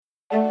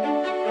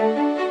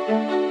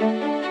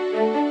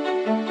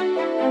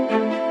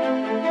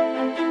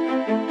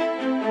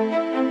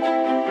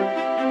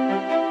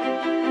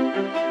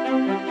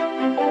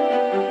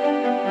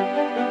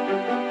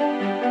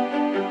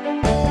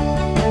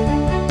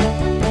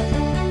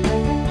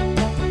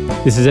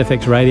This is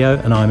FX Radio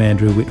and I'm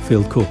Andrew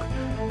Whitfield Cook.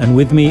 And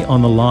with me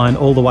on the line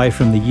all the way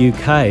from the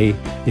UK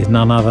is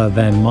none other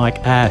than Mike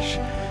Ash,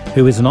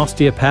 who is an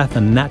osteopath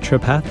and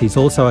naturopath. He's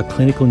also a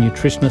clinical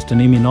nutritionist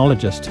and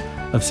immunologist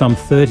of some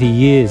 30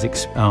 years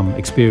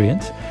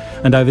experience.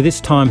 And over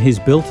this time, he's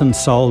built and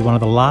sold one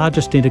of the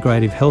largest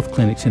integrative health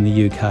clinics in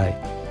the UK.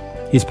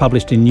 He's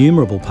published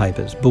innumerable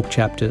papers, book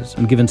chapters,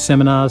 and given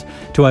seminars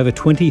to over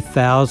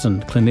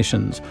 20,000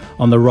 clinicians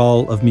on the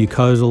role of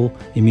mucosal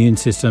immune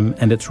system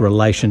and its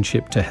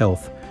relationship to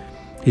health.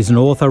 He's an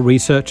author,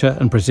 researcher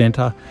and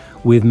presenter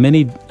with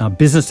many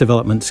business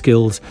development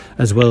skills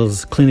as well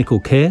as clinical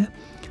care.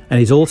 And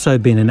he's also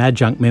been an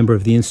adjunct member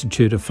of the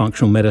Institute of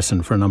Functional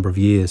Medicine for a number of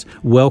years.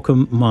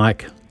 Welcome,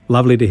 Mike.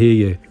 Lovely to hear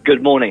you.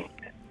 Good morning,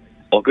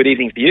 or good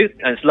evening for you,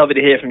 and it's lovely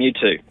to hear from you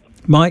too.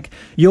 Mike,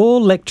 your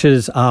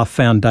lectures are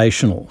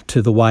foundational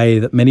to the way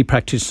that many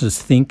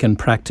practitioners think and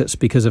practice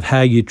because of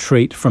how you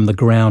treat from the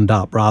ground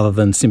up rather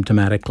than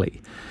symptomatically.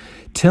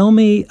 Tell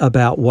me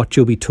about what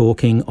you'll be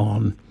talking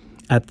on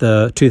at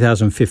the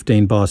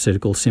 2015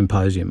 Bioceutical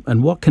Symposium,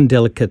 and what can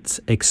delegates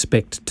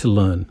expect to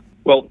learn?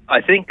 Well, I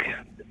think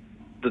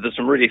that there's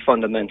some really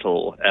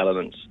fundamental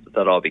elements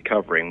that I'll be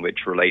covering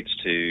which relates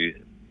to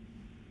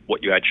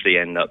what you actually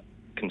end up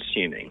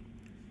consuming.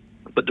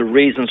 But the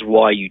reasons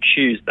why you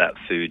choose that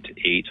food to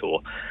eat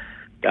or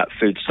that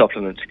food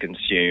supplement to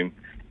consume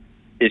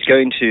is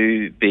going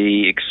to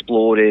be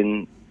explored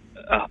in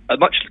a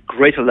much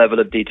greater level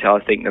of detail,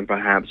 I think, than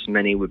perhaps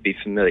many would be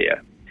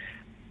familiar.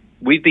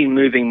 We've been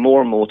moving more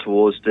and more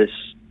towards this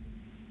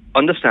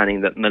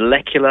understanding that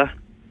molecular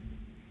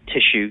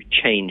tissue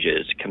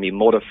changes can be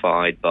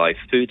modified by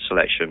food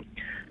selection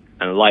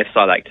and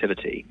lifestyle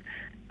activity,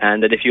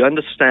 and that if you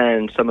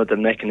understand some of the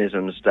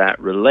mechanisms that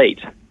relate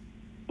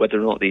whether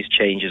or not these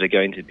changes are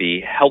going to be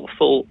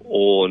helpful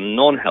or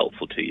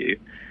non-helpful to you,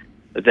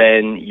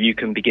 then you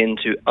can begin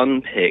to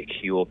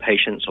unpick your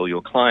patients' or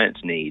your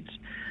clients' needs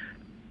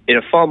in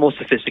a far more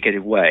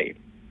sophisticated way.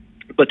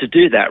 But to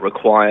do that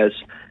requires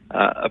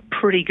a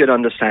pretty good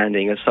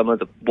understanding of some of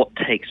what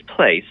takes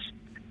place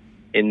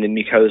in the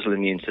mucosal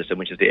immune system,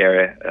 which is the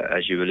area,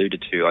 as you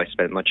alluded to, I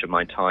spent much of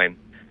my time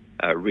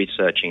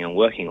researching and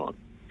working on.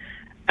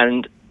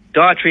 And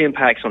dietary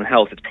impacts on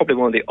health, it's probably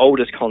one of the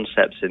oldest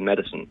concepts in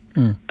medicine,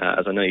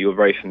 as I know you're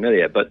very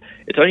familiar, but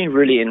it's only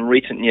really in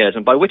recent years,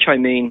 and by which I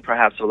mean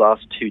perhaps the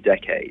last 2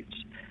 decades,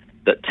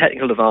 that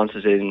technical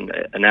advances in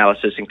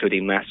analysis,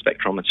 including mass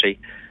spectrometry,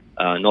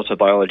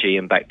 notobiology,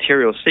 and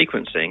bacterial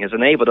sequencing, has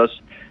enabled us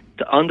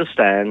to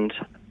understand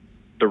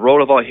the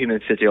role of our human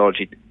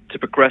physiology to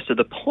progress to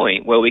the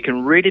point where we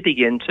can really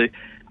begin to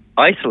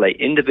isolate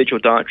individual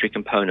dietary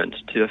components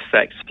to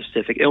affect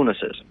specific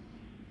illnesses.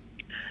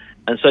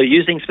 And so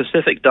using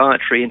specific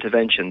dietary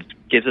interventions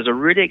gives us a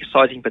really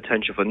exciting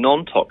potential for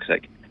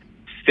non-toxic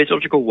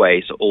physiological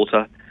ways to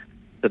alter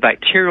the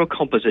bacterial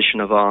composition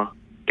of our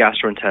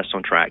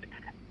gastrointestinal tract,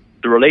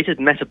 the related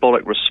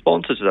metabolic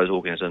responses to those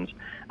organisms,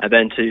 and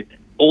then to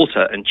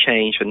alter and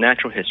change the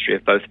natural history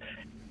of both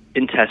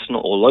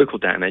intestinal or local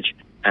damage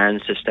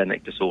and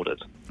systemic disorders.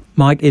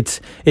 Mike,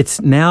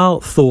 it's now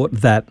thought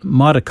that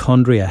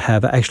mitochondria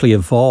have actually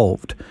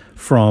evolved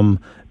from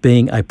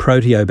being a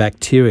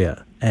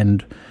proteobacteria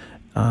and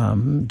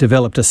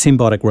developed a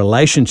symbiotic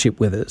relationship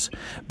with us,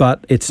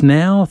 but it's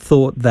now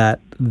thought that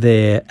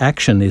their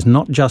action is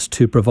not just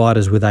to provide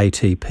us with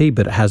ATP,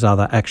 but it has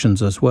other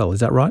actions as well.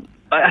 Is that right?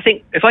 I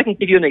think if I can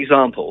give you an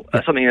example,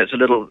 something that's a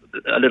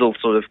little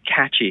sort of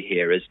catchy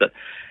here is that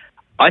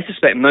I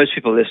suspect most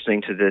people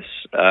listening to this,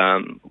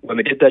 when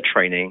we did their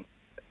training,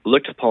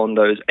 looked upon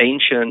those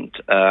ancient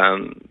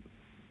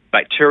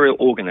bacterial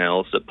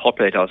organelles that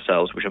populate our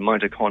cells, which are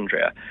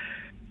mitochondria,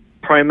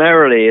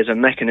 primarily as a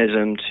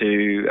mechanism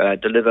to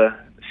deliver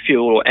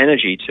fuel or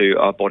energy to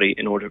our body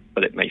in order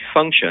that it may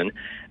function,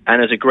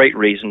 and as a great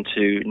reason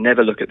to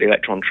never look at the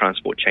electron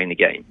transport chain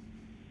again.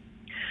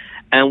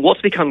 And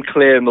what's become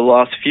clear in the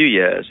last few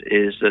years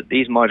is that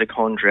these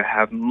mitochondria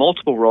have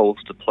multiple roles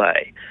to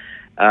play,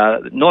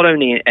 not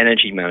only in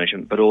energy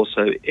management, but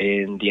also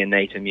in the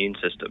innate immune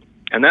system.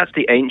 And that's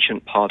the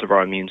ancient part of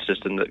our immune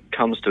system that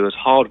comes to us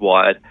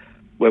hardwired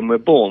when we're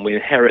born. We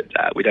inherit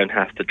that. We don't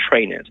have to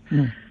train it.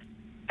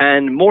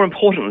 And more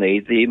importantly,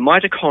 the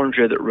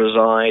mitochondria that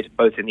reside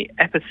both in the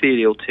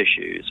epithelial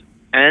tissues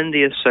and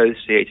the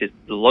associated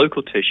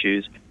local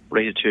tissues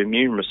related to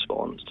immune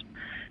response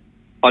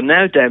are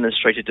now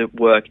demonstrated to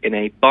work in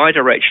a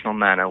bidirectional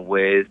manner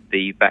with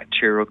the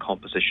bacterial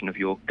composition of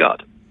your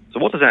gut. So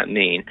what does that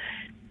mean?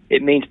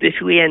 It means that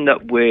if we end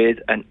up with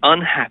an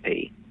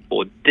unhappy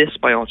or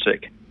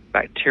dysbiotic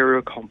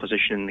bacterial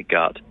composition in the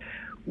gut,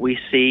 we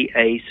see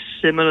a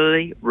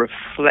similarly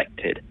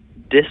reflected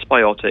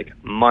dysbiotic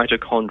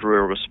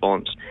mitochondrial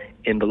response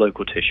in the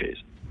local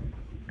tissues,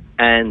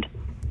 and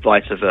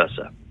vice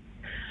versa,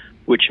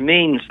 which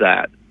means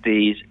that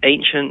these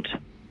ancient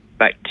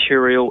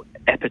bacterial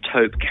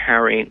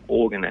epitope-carrying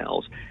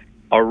organelles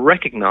are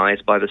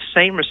recognized by the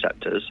same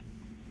receptors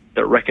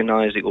that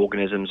recognize the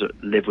organisms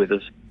that live with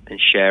us and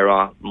share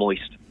our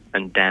moist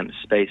and damp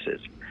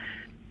spaces.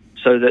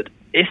 So that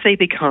if they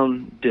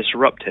become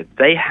disrupted,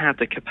 they have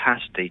the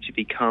capacity to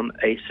become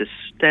a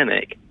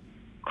systemic,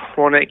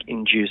 chronic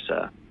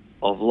inducer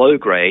of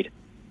low-grade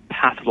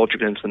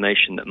pathological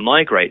inflammation that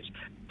migrates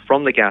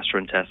from the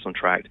gastrointestinal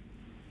tract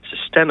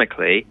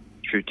systemically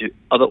through to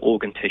other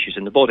organ tissues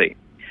in the body.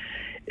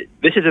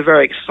 This is a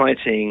very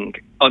exciting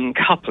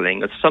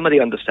uncoupling of some of the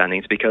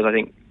understandings, because I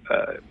think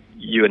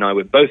you and I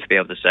would both be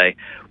able to say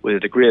with a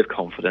degree of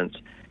confidence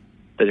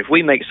that if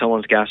we make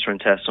someone's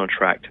gastrointestinal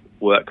tract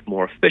work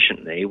more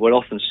efficiently, we'll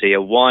often see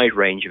a wide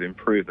range of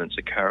improvements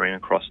occurring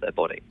across their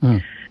body.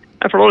 And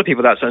for a lot of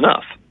people, that's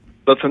enough.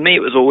 But for me,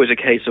 it was always a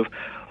case of,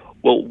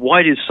 well,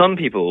 why do some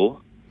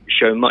people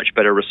show much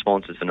better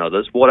responses than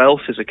others? What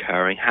else is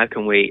occurring? How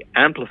can we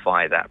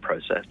amplify that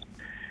process?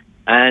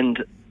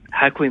 And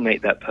how can we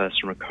make that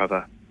person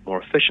recover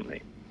more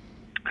efficiently?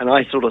 And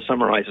I sort of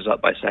summarize this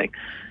up by saying,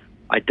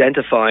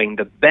 identifying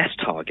the best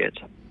target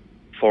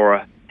for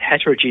a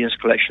heterogeneous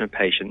collection of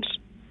patients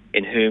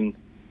in whom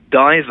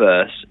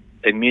diverse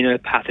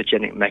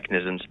immunopathogenic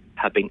mechanisms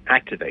have been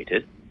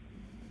activated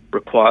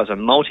requires a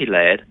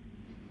multi-layered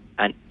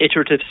and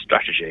iterative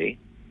strategy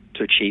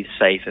to achieve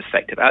safe,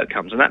 effective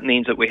outcomes. And that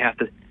means that we have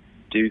to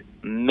do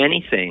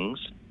many things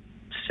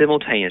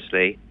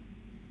simultaneously,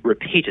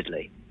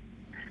 repeatedly.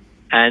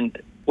 And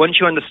once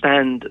you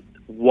understand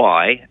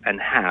why and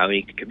how,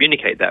 you can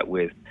communicate that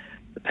with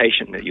the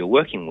patient that you're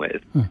working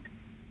with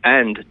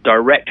and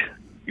direct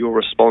your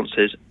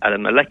responses at a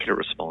molecular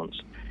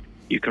response,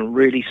 you can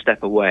really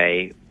step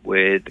away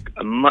with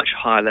a much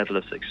higher level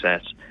of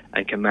success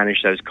and can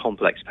manage those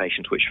complex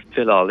patients which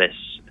fill our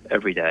lists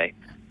every day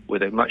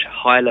with a much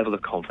higher level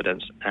of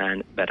confidence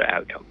and better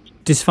outcomes.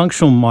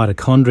 Dysfunctional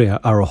mitochondria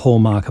are a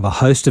hallmark of a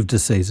host of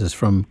diseases,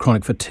 from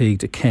chronic fatigue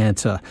to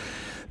cancer.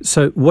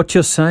 So what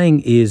you're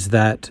saying is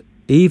that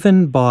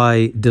even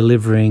by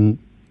delivering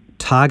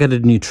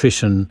targeted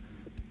nutrition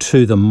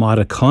to the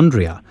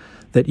mitochondria,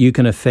 that you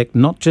can affect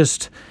not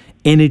just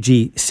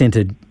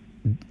energy-centered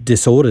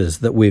disorders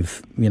that we're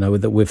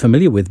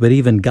familiar with, but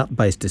even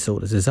gut-based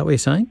disorders. Is that what you're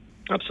saying?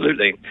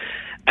 Absolutely.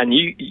 And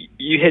you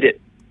hit it.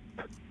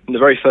 The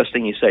very first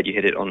thing you said, you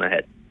hit it on the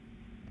head.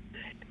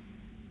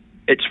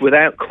 It's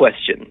without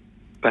question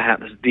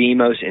perhaps the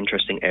most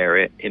interesting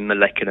area in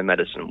molecular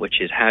medicine,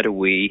 which is how do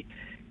we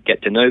get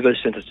de novo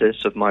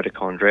synthesis of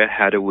mitochondria,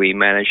 how do we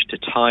manage to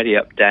tidy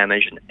up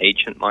damaged and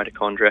ancient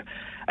mitochondria,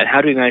 and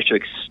how do we manage to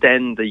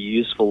extend the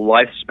useful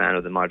lifespan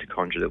of the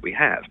mitochondria that we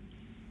have.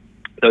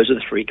 Those are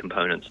the three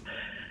components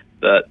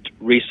that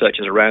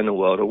researchers around the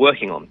world are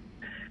working on.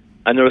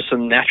 And there are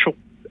some natural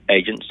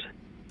agents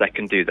that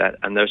can do that,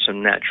 and there are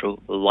some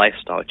natural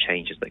lifestyle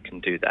changes that can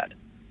do that.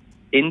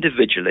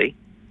 Individually,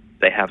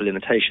 they have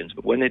limitations,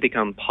 but when they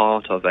become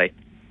part of a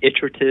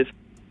iterative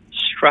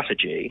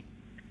strategy,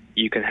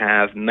 you can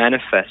have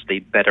manifestly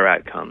better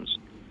outcomes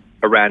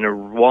around a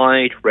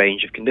wide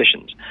range of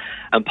conditions.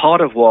 And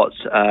part of what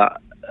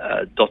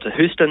Dr.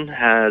 Houston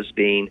has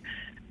been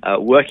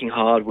working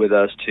hard with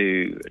us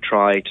to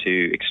try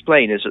to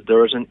explain is that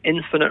there is an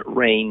infinite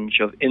range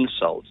of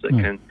insults that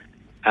can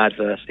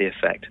adversely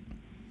affect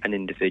an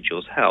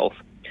individual's health,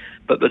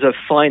 but there's a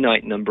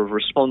finite number of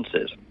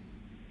responses.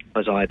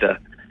 As either,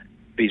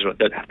 these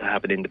don't have to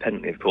happen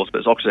independently, of course, but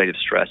it's oxidative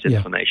stress,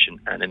 inflammation,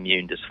 and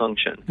immune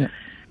dysfunction. Yeah.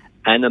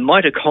 And the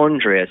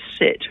mitochondria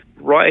sit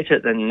right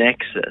at the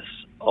nexus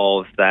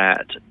of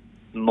that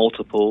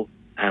multiple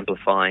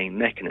amplifying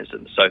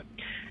mechanism. So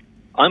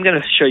I'm going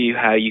to show you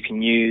how you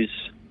can use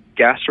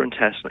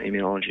gastrointestinal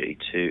immunology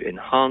to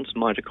enhance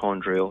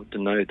mitochondrial de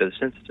novo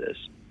synthesis,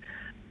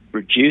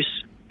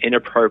 reduce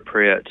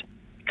inappropriate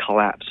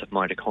collapse of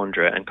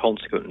mitochondria, and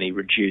consequently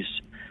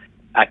reduce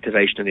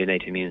activation of the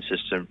innate immune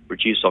system,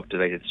 reduce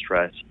oxidative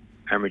stress,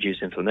 and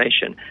reduce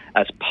inflammation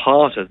as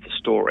part of the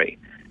story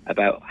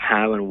about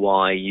how and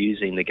why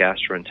using the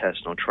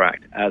gastrointestinal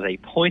tract as a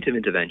point of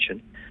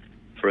intervention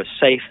for a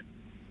safe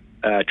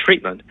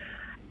treatment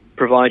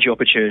provides you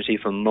opportunity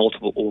for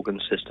multiple organ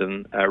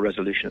system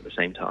resolution at the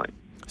same time.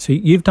 So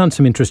you've done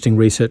some interesting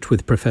research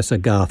with Professor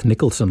Garth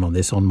Nicholson on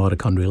this, on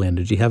mitochondrial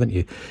energy, haven't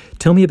you?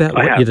 Tell me about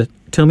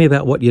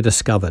what you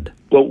discovered.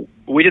 Well,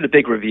 we did a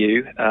big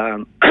review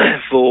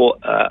for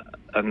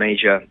a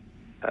major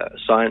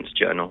science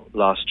journal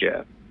last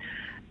year,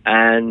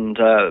 and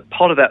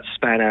part of that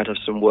span out of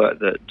some work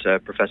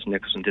that Professor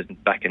Nicholson did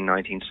back in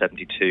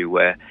 1972,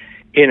 where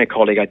he and a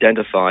colleague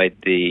identified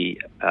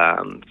the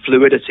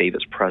fluidity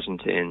that's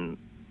present in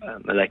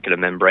molecular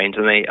membranes,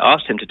 and they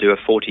asked him to do a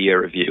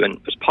 40-year review. And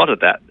as part of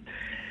that,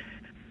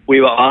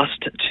 we were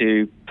asked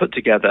to put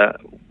together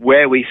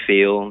where we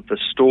feel the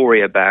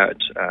story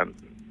about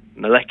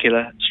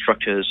molecular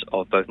structures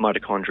of both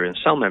mitochondria and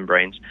cell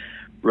membranes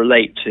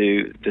relate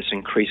to this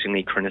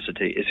increasing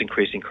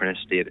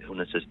chronicity of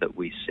illnesses that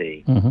we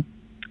see. Mm-hmm.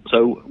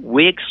 So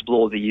we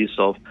explore the use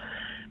of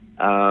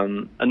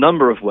a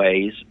number of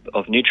ways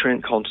of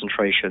nutrient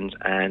concentrations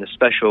and a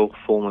special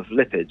form of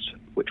lipids,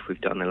 which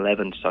we've done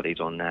 11 studies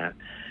on now,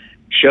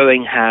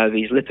 showing how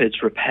these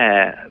lipids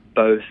repair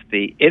both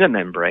the inner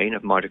membrane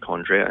of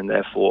mitochondria and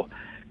therefore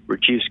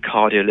reduce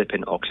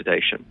cardiolipin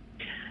oxidation,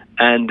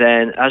 And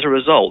then, as a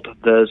result,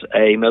 there's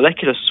a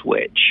molecular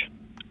switch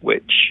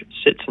which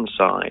sits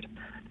inside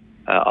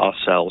our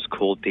cells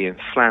called the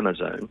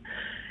inflammasome.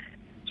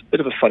 It's a bit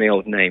of a funny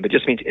old name, but it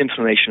just means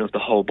inflammation of the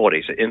whole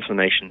body, so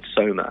inflammation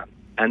soma.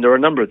 And there are a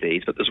number of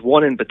these, but there's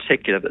one in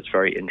particular that's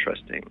very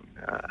interesting,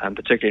 and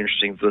particularly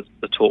interesting for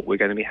the talk we're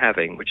going to be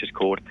having, which is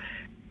called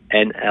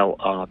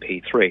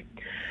NLRP3.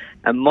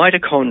 And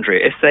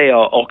mitochondria, if they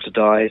are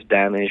oxidized,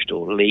 damaged,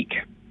 or leak,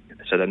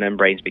 so the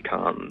membranes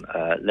become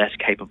less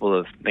capable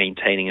of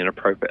maintaining an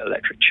appropriate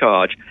electric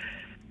charge,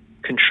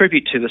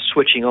 contribute to the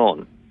switching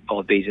on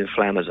of these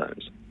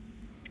inflammasomes.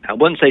 And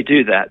once they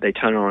do that, they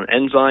turn on an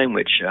enzyme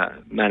which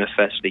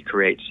manifestly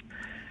creates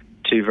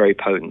two very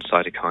potent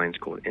cytokines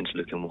called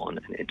interleukin-1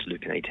 and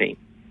interleukin-18.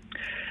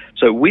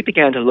 So we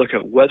began to look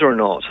at whether or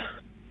not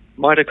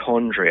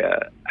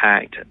mitochondria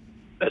act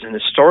as an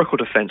historical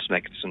defense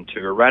mechanism to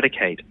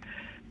eradicate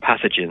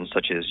pathogens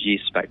such as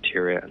yeast,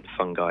 bacteria, and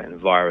fungi and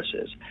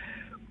viruses,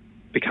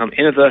 become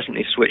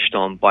inadvertently switched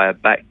on by a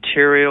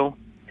bacterial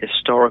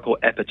historical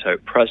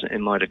epitope present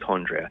in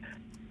mitochondria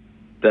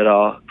that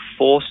are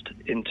forced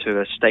into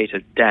a state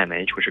of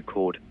damage, which are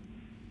called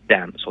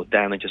DAMPs, or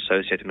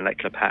damage-associated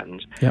molecular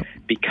patterns,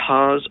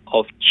 because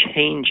of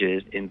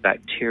changes in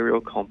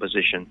bacterial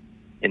composition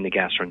in the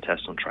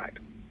gastrointestinal tract.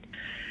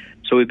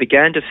 So we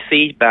began to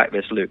feed back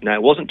this loop. Now,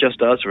 it wasn't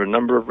just us. There were a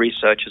number of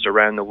researchers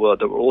around the world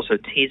that were also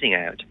teasing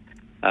out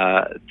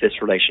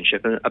this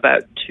relationship. And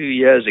about 2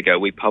 years ago,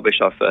 we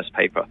published our first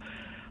paper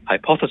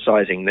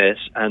hypothesizing this,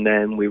 and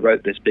then we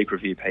wrote this big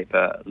review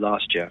paper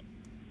last year,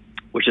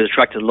 which has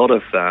attracted a lot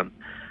of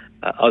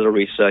other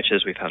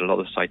researchers. We've had a lot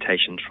of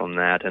citations from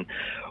that. And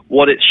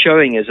what it's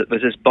showing is that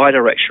there's this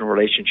bidirectional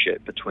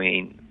relationship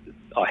between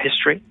our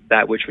history,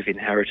 that which we've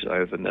inherited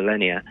over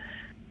millennia,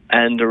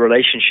 and the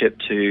relationship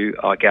to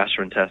our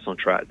gastrointestinal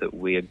tract that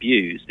we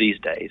abuse these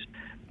days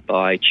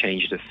by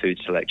changes of food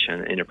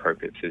selection,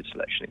 inappropriate food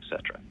selection,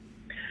 etc.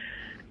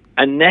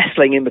 And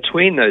nestling in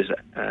between those,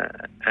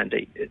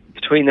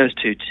 between those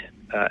two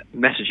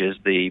messages,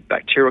 the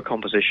bacterial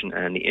composition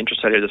and the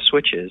intracellular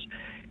switches,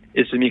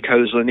 is the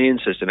mucosal immune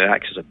system. It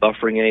acts as a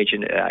buffering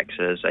agent, it acts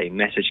as a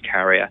message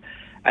carrier,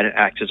 and it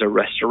acts as a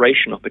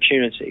restoration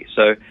opportunity.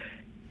 So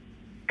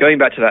going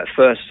back to that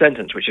first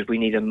sentence, which is we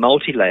need a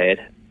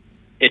multi-layered,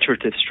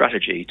 iterative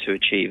strategy to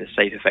achieve a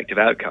safe, effective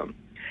outcome,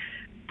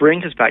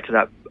 brings us back to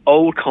that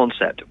old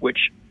concept,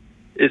 which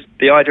is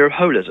the idea of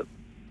holism,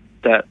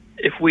 that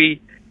if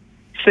we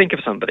think of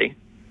somebody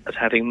as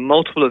having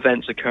multiple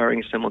events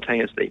occurring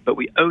simultaneously, but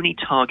we only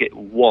target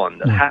one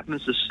that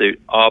happens to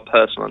suit our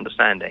personal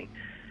understanding,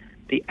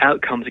 the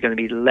outcomes are going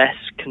to be less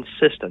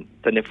consistent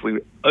than if we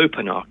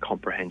open our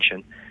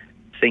comprehension,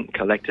 think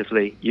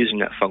collectively, using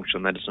that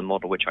functional medicine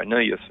model, which I know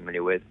you're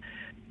familiar with,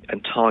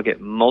 and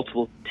target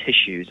multiple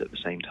tissues at the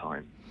same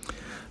time.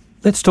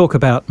 Let's talk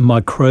about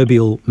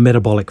microbial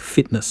metabolic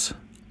fitness.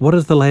 What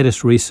does the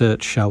latest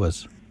research show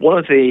us? One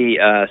of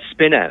the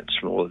spin-outs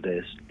from all of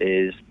this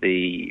is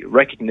the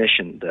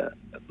recognition that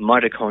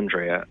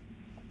mitochondria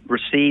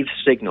receive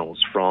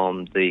signals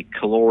from the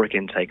caloric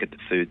intake of the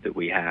food that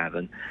we have,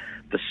 and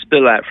the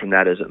spill out from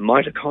that is that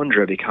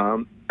mitochondria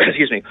become,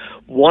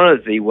 one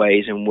of the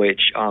ways in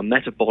which our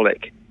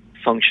metabolic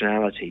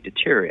functionality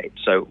deteriorates.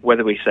 So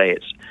whether we say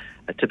it's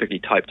typically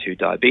type 2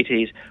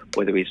 diabetes,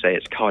 whether we say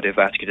it's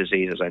cardiovascular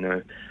disease, as I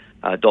know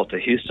Dr.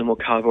 Houston will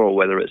cover, or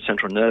whether it's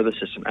central nervous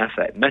system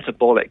affect,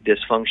 metabolic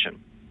dysfunction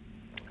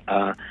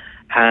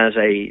has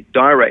a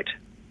direct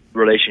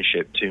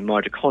relationship to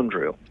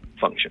mitochondrial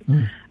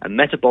function. And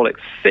metabolic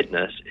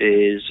fitness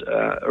is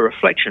a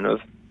reflection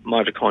of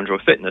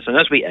mitochondrial fitness. And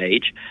as we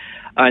age,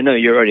 I know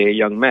you're only a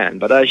young man,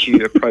 but as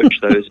you approach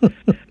those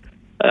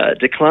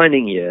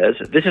declining years,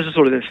 this is the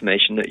sort of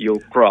information that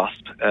you'll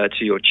grasp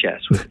to your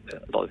chest with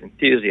a lot of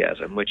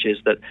enthusiasm, which is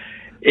that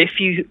if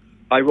you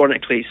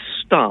ironically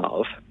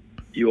starve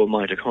your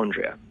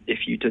mitochondria,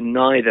 if you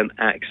deny them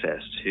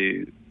access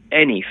to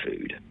any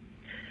food,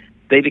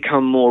 they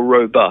become more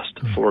robust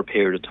for a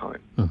period of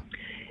time.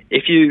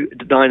 If you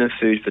deny them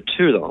food for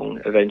too long,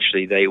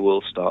 eventually they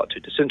will start to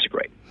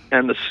disintegrate.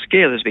 And the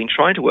skill has been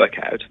trying to work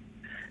out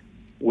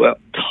what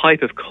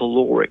type of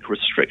caloric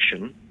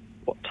restriction,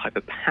 what type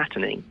of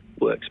patterning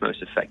works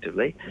most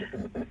effectively,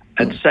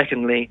 and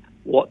secondly,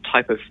 what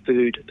type of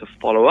food to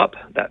follow up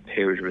that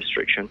period of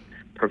restriction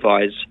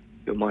provides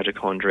your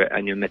mitochondria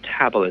and your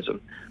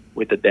metabolism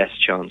with the best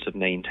chance of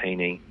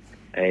maintaining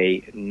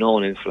a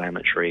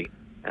non-inflammatory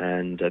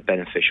and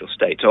beneficial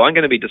state. So I'm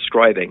going to be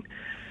describing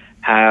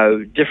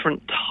how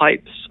different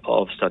types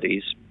of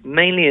studies,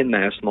 mainly in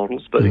mouse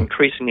models, but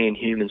increasingly in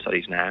human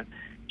studies now,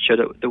 show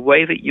that the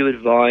way that you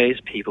advise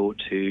people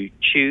to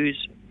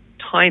choose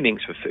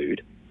timings for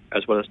food,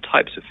 as well as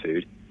types of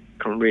food,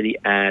 can really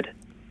add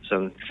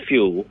some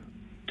fuel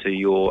to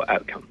your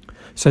outcome.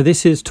 So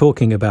this is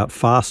talking about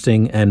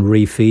fasting and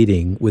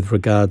refeeding with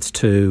regards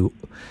to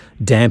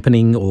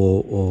dampening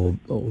or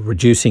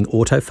reducing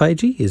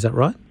autophagy, is that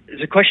right?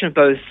 It's a question of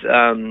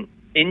both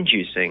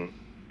inducing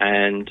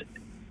and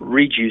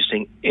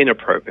reducing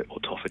inappropriate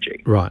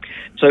autophagy. Right.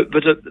 So,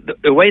 but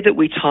the way that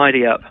we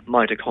tidy up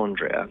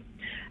mitochondria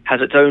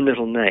has its own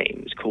little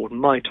name. It's called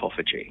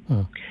mitophagy.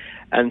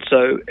 And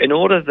so in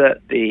order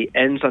that the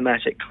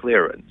enzymatic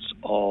clearance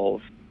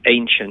of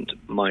ancient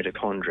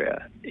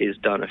mitochondria is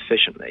done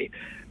efficiently,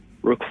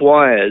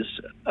 requires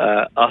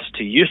us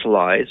to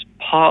utilize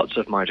parts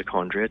of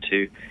mitochondria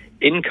to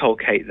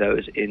inculcate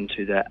those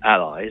into their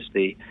allies,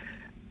 the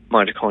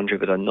mitochondria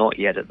that are not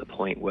yet at the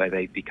point where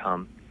they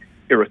become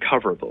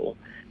irrecoverable,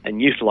 and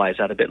utilize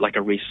that a bit like a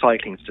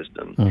recycling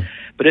system.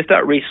 But if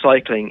that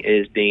recycling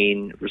is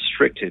being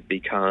restricted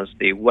because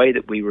the way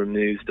that we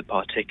remove the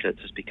particulates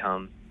has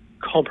become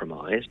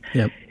compromised,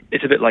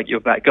 it's a bit like your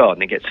back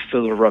garden. It gets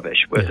filled with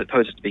rubbish, where as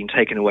opposed to being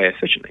taken away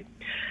efficiently.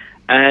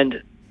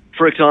 And,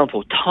 for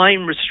example,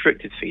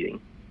 time-restricted feeding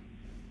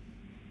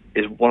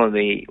is one of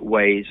the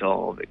ways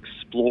of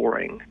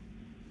exploring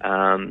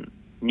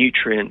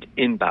nutrient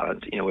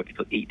imbalance, where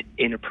people eat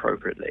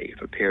inappropriately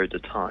for periods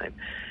of time.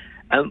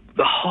 And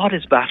the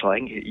hardest battle, I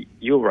think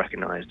you'll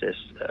recognize this,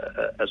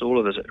 as all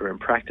of us are in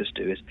practice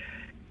do, is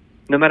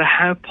no matter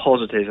how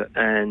positive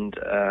and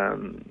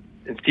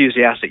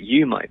enthusiastic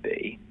you might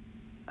be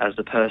as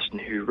the person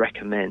who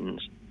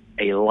recommends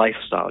a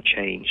lifestyle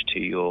change to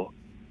your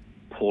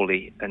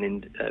poorly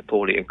and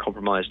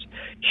compromised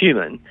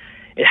human,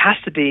 it has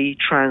to be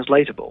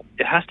translatable.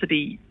 It has to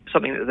be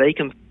something that they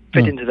can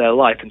fit into their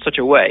life in such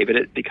a way that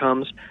it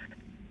becomes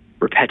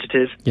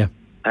repetitive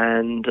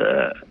and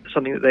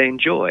something that they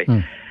enjoy.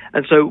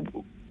 And so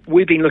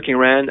we've been looking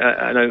around.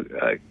 I know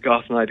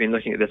Garth and I have been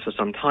looking at this for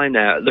some time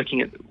now,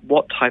 looking at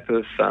what type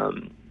of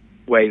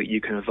way that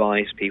you can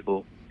advise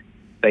people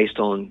based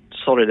on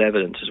solid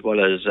evidence as well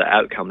as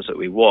outcomes that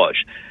we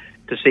watch,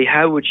 to see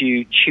how would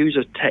you choose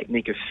a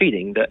technique of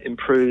feeding that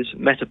improves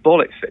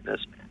metabolic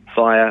fitness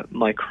via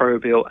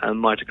microbial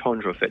and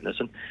mitochondrial fitness.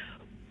 And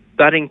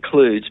that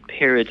includes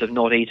periods of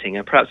not eating.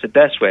 And perhaps the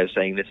best way of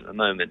saying this at the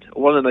moment,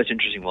 one of the most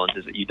interesting ones,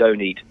 is that you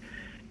don't eat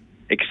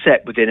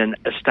except within an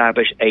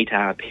established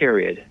 8-hour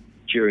period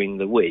during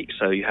the week.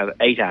 So you have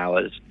 8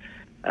 hours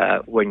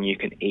when you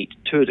can eat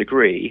to a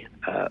degree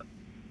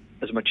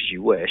as much as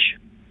you wish,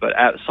 but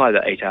outside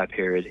that 8-hour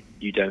period,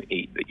 you don't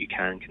eat, but you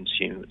can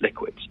consume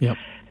liquids.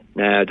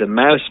 Now, the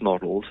mouse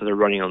models that are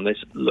running on this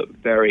look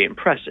very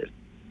impressive.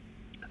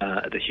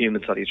 The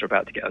human studies are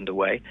about to get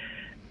underway,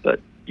 but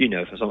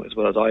as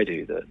well as I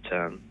do,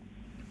 that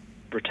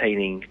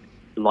retaining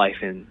life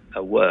in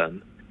a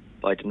worm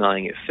by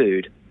denying it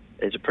food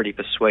is a pretty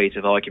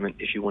persuasive argument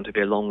if you want to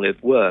be a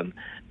long-lived worm,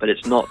 but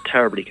it's not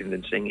terribly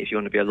convincing if you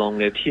want to be a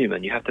long-lived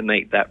human. You have to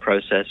make that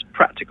process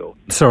practical.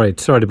 Sorry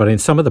to butt in.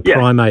 Some of the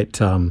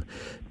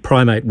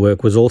primate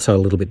work was also a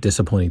little bit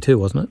disappointing too,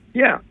 wasn't it?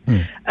 Yeah,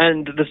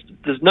 and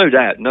there's no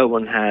doubt no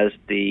one has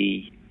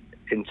the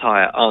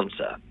entire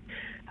answer.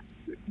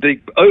 The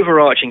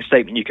overarching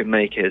statement you can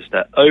make is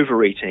that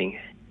overeating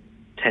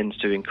tends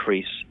to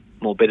increase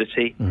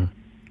morbidity,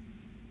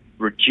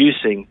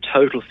 reducing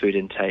total food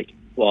intake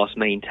whilst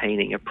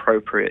maintaining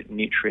appropriate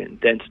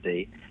nutrient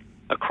density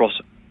across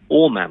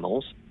all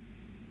mammals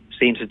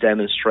seems to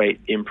demonstrate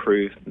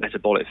improved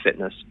metabolic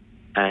fitness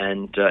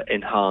and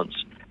enhance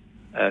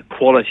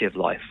quality of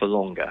life for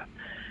longer.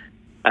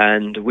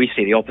 And we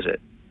see the opposite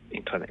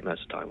in clinic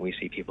most of the time. We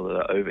see people that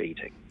are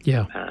overeating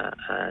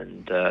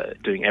and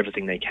doing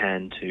everything they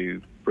can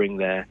to bring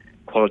their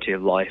quality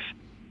of life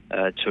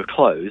to a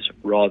close,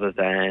 rather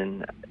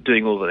than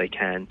doing all that they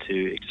can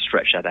to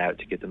stretch that out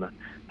to give them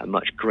a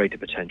much greater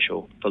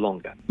potential for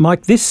longer.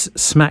 Mike, this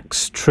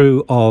smacks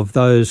true of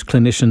those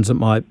clinicians that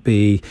might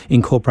be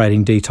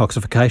incorporating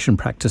detoxification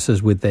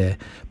practices with their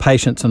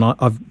patients. And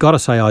I've got to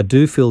say, I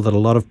do feel that a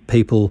lot of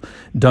people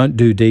don't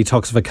do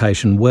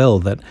detoxification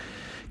well.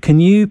 Can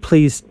you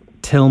please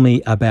tell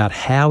me about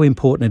how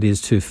important it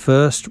is to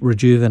first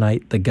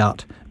rejuvenate the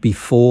gut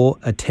before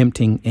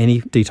attempting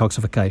any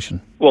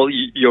detoxification? Well,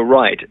 you're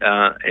right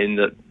in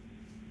that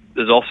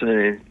there's often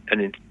an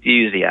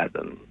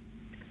enthusiasm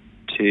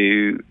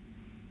to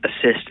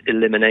assist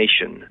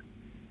elimination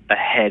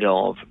ahead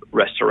of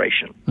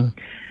restoration.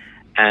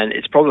 And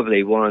it's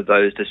probably one of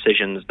those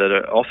decisions that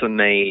are often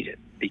made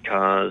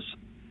because,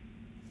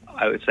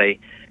 I would say,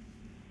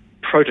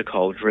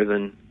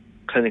 protocol-driven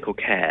clinical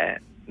care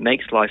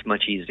makes life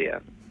much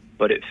easier,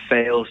 but it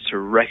fails to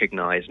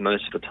recognize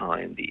most of the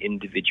time the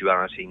individual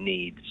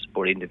needs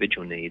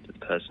of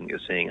the person you're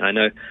seeing. And I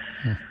know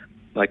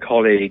my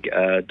colleague,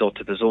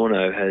 Dr.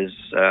 Pizzorno, has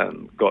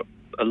got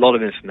a lot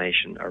of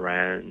information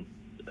around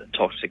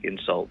toxic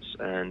insults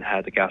and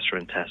how the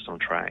gastrointestinal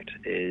tract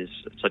is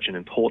such an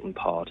important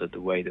part of the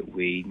way that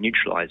we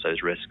neutralize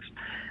those risks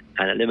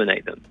and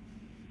eliminate them.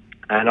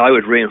 And I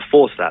would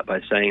reinforce that by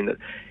saying that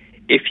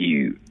if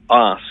you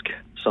ask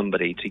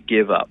somebody to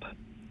give up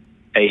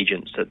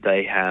agents that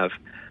they have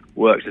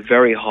worked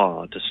very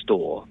hard to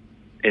store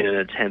in an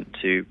attempt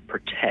to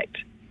protect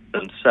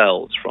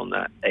themselves from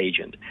that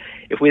agent,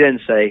 if we then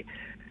say,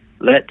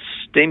 let's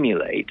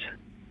stimulate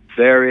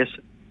various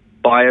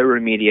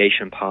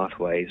bioremediation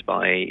pathways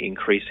by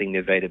increasing the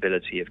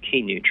availability of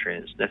key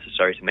nutrients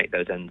necessary to make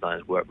those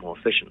enzymes work more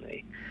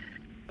efficiently.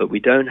 But we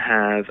don't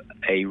have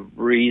a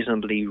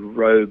reasonably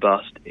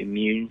robust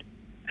immune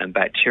and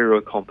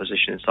bacterial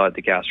composition inside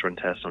the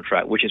gastrointestinal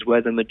tract, which is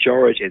where the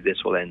majority of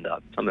this will end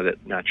up. Some of it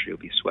naturally will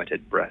be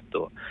sweated, breathed,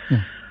 or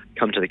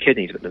come to the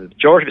kidneys, but the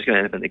majority of it's going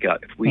to end up in the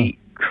gut. If we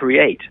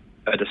create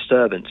a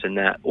disturbance in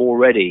that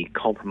already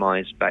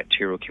compromised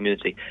bacterial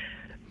community,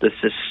 the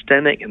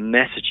systemic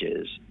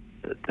messages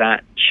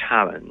that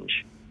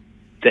challenge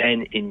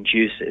then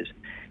induces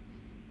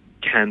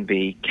can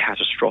be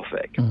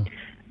catastrophic.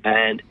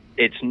 And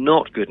it's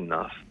not good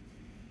enough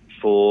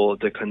for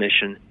the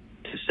clinician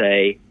to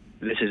say,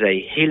 this is a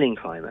healing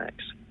climax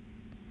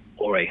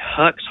or a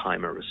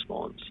Herxheimer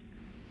response,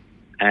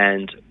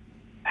 and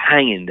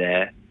hang in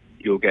there,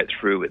 you'll get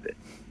through with it.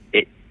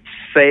 It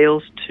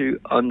fails to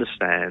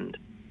understand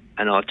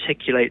and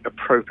articulate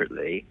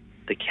appropriately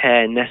the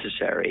care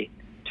necessary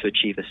to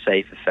achieve a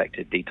safe,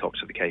 effective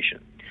detoxification.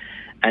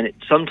 And it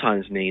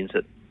sometimes means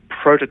that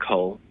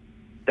protocol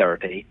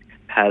therapy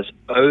has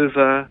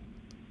overridden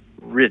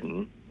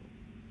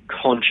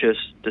conscious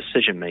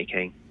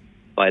decision-making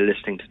by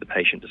listening to the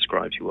patient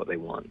describe to you what they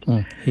want.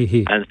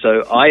 And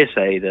so I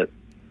say that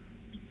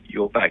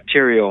your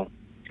bacterial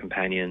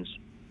companions,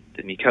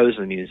 the mucosal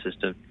immune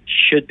system,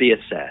 should be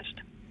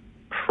assessed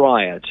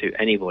prior to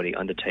anybody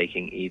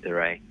undertaking either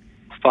a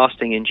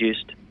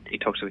fasting-induced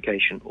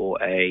detoxification or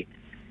a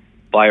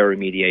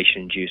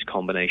bioremediation-induced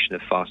combination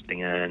of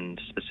fasting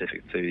and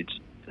specific foods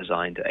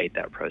designed to aid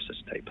that process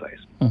to take place.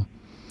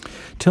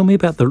 Tell me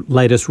about the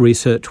latest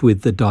research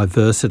with the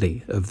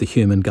diversity of the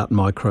human gut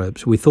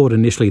microbes. We thought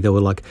initially there were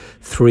like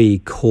 3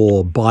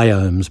 core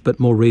biomes, but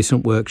more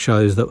recent work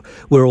shows that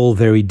we're all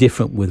very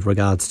different with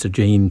regards to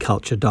gene,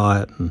 culture,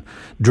 diet, and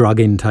drug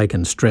intake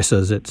and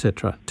stressors,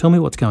 etc. Tell me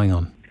what's going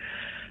on.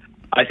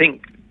 I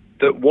think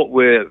that what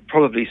we're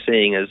probably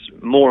seeing as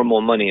more and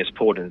more money is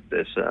poured into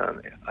this. I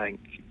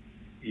think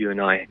you and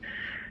I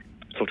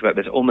talked about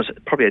this almost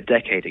probably a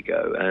decade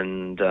ago,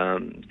 and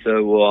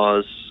there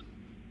was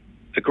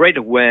a great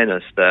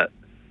awareness that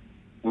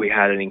we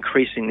had an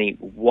increasingly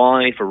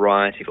wide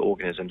variety of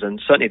organisms, and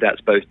certainly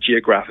that's both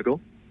geographical,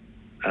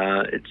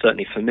 it's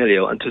certainly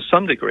familial, and to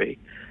some degree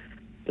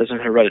there's an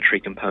hereditary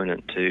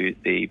component to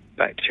the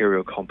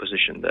bacterial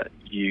composition that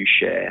you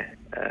share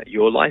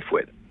your life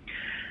with.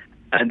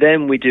 And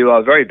then we do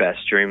our very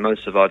best during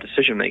most of our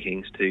decision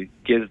makings to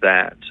give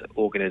that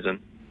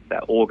organism,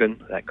 that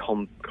organ, that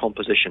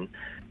composition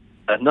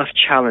enough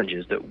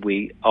challenges that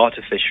we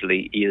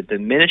artificially either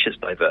diminish its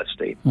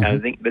diversity, and I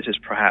think this is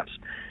perhaps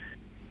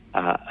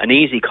an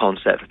easy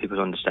concept for people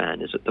to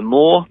understand, is that the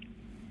more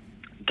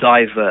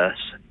diverse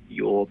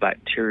your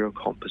bacterial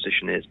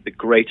composition is, the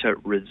greater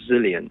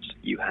resilience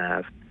you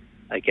have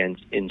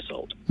against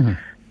insult.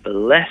 The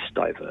less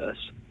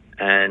diverse,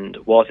 and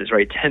whilst it's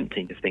very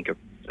tempting to think of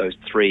those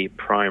 3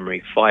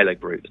 primary phyla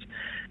groups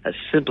as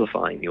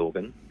simplifying the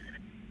organ,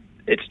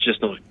 it's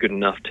just not good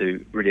enough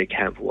to really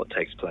account for what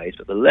takes place.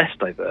 But the less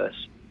diverse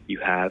you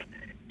have,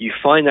 you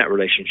find that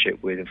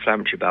relationship with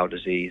inflammatory bowel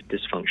disease,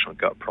 dysfunctional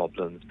gut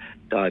problems,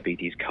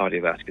 diabetes,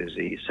 cardiovascular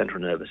disease,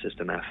 central nervous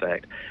system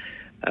affect,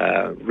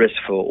 risk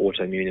for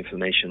autoimmune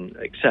inflammation,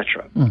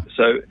 etc.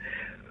 So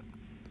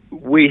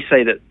we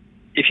say that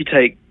if you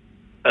take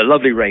a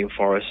lovely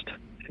rainforest,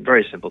 in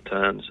very simple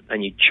terms,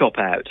 and you chop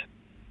out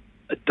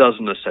a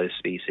dozen or so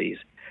species,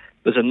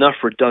 there's enough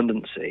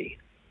redundancy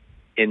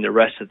in the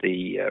rest of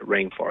the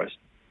rainforest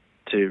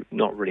to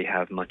not really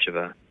have much of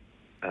a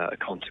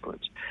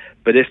consequence.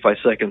 But if by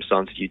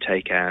circumstances you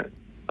take out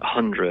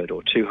 100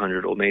 or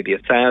 200 or maybe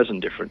 1,000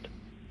 different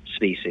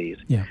species,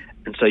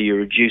 and so you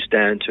reduce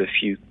down to a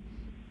few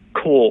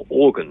core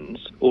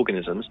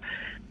organisms,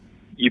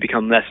 you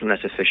become less and less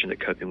efficient at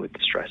coping with the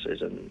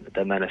stresses, and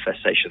the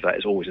manifestation of that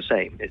is always the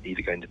same. It's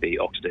either going to be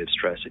oxidative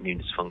stress,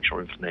 immune dysfunction,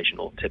 or inflammation,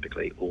 or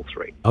typically all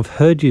 3. I've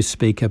heard you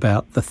speak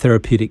about the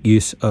therapeutic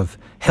use of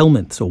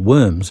helminths or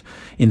worms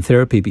in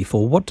therapy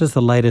before. What does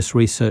the latest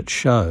research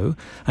show,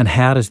 and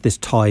how does this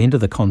tie into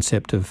the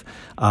concept of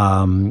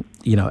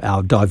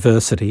our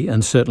diversity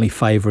and certainly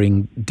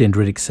favouring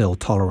dendritic cell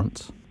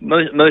tolerance?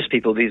 Most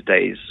people these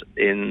days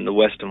in the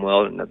Western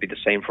world, and that'd be the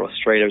same for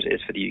Australia as it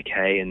is for the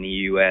UK and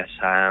the US,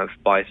 have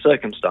by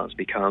circumstance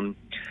become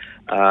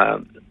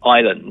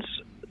islands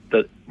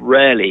that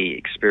rarely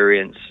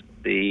experience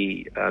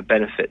the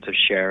benefits of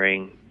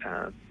sharing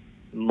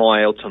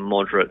mild to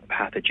moderate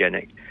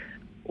pathogenic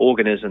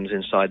organisms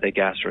inside their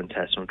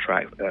gastrointestinal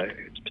tract,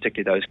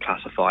 particularly those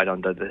classified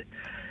under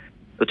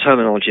the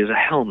terminology as a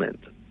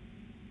helminth.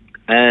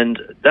 And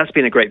that's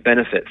been a great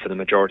benefit for the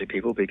majority of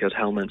people because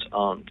helminths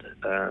aren't,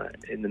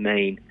 in the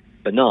main,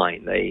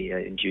 benign. They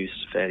induce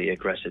fairly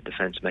aggressive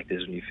defense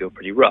mechanisms and you feel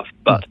pretty rough.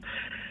 But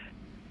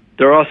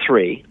there are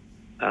 3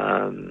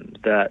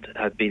 that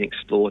have been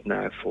explored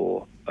now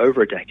for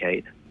over a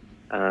decade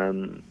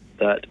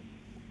that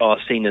are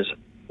seen as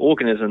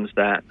organisms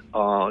that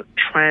are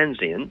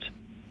transient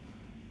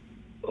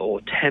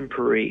or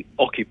temporary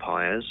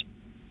occupiers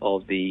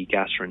of the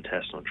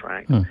gastrointestinal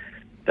tract.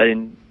 that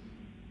in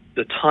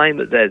the time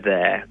that they're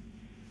there,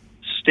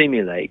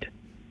 stimulate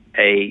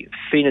a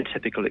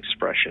phenotypical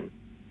expression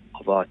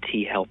of our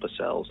T helper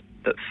cells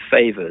that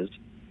favors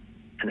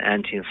an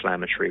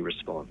anti-inflammatory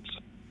response.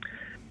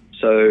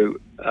 So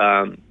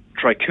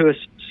Trichuris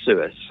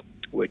suis,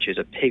 which is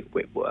a pig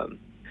whipworm,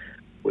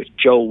 which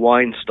Joel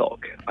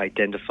Weinstock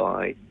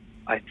identified,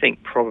 I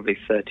think probably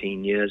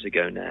 13 years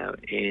ago now,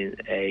 in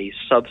a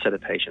subset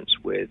of patients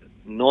with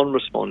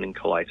non-responding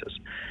colitis,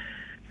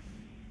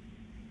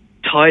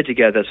 tied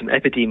together some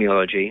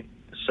epidemiology,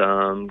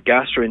 some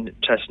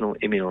gastrointestinal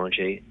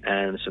immunology,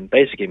 and some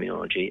basic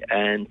immunology,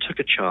 and took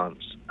a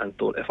chance and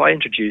thought, if I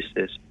introduce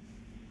this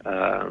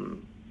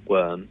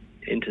worm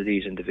into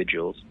these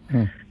individuals,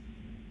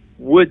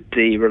 would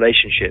the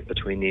relationship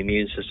between the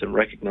immune system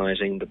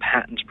recognizing the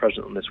patterns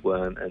present on this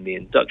worm and the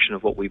induction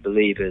of what we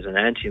believe is an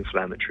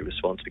anti-inflammatory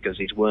response, because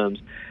these worms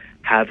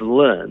have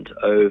learned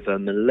over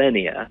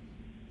millennia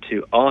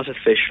to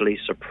artificially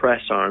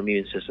suppress our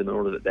immune system in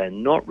order that they're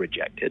not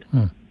rejected,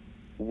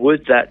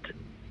 would that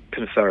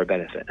confer a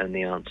benefit? And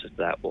the answer to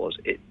that was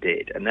it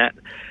did. And that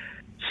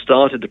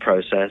started the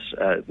process.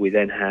 We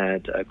then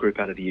had a group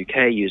out of the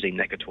UK using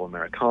Necator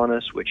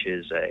americanus, which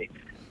is a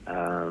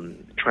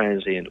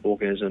transient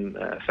organism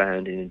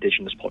found in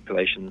indigenous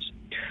populations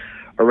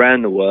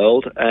around the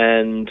world,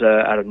 and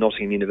out of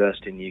Nottingham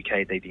University in the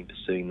UK, they've been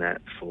pursuing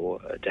that for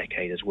a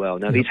decade as well.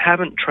 Now, these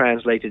haven't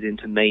translated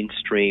into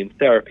mainstream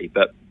therapy,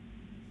 but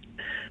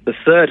the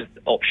third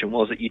option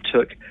was that you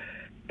took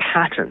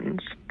patterns,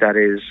 that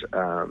is,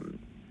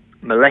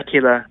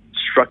 molecular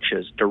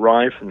structures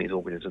derived from these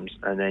organisms,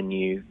 and then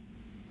you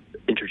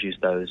introduce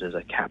those as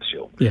a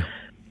capsule.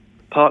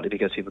 Partly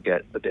because people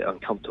get a bit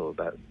uncomfortable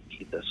about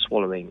either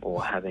swallowing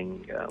or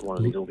having one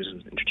of these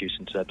organisms introduced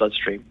into their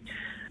bloodstream.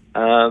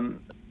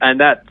 And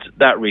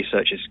that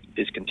research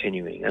is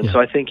continuing. And so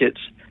I think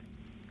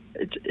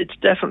it's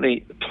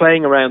definitely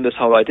playing around this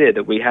whole idea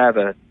that we have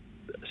a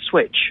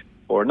switch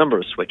or a number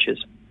of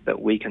switches that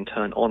we can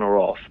turn on or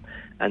off,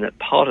 and that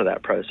part of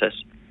that process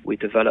we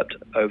developed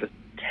over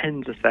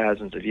tens of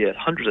thousands of years,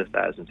 hundreds of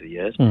thousands of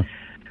years,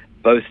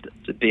 both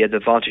to be an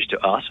advantage to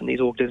us, and these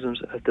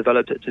organisms have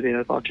developed it to be an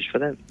advantage for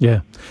them.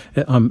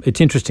 It's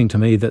interesting to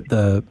me that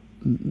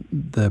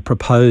the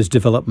proposed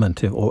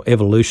development or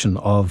evolution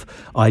of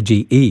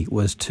IgE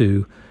was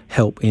to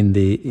help in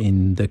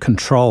the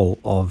control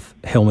of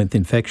helminth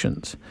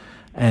infections,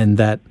 and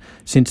that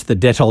since the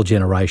Dettol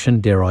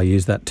generation, dare I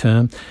use that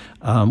term,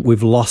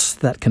 we've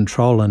lost that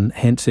control, and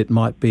hence it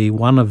might be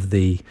one of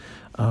the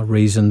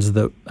reasons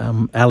that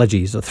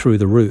allergies are through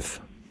the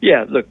roof.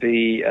 Yeah, look,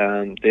 the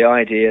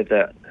idea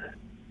that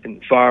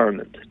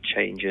environment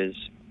changes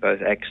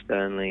both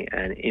externally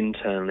and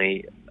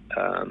internally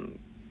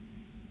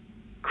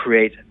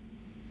create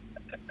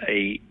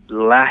a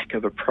lack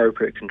of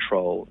appropriate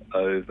control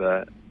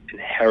over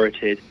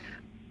inherited,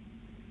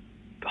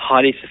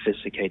 highly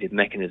sophisticated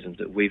mechanisms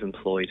that we've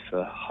employed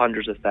for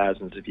hundreds of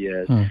thousands of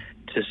years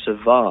to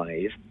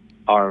survive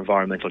our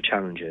environmental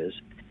challenges,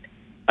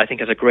 I think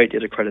has a great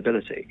deal of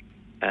credibility.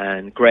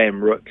 And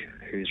Graham Rook,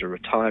 who's a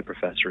retired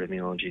professor of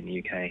immunology in the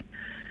UK,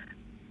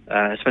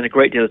 spent a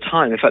great deal of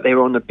time. In fact, they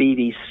were on the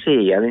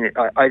BBC. I mean,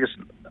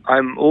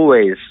 I'm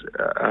always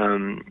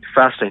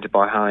fascinated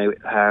by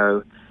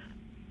how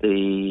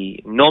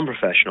the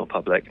non-professional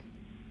public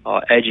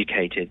are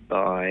educated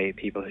by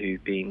people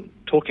who've been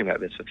talking about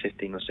this for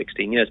 15 or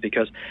 16 years,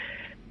 because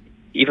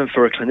even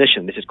for a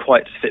clinician, this is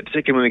quite,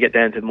 particularly when we get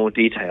down to more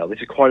detail, this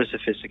is quite a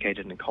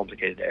sophisticated and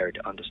complicated area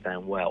to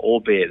understand well,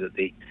 albeit that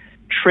the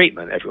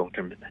treatment, everyone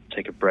can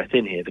take a breath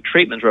in here, the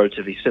treatment's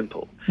relatively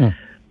simple.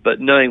 But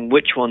knowing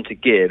which one to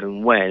give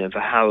and when and for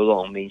how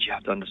long means you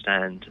have to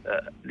understand,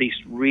 at least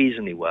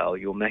reasonably well,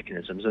 your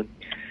mechanisms. And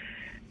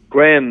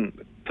Graham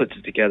puts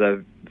it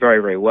together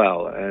very, very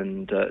well.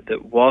 And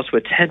that whilst we're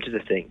tempted to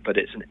think, but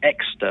it's an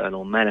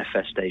external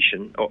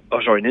manifestation,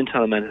 an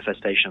internal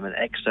manifestation of an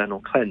external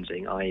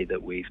cleansing, i.e.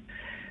 that we've,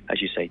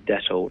 as you say,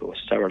 Dettoled or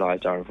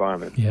sterilized our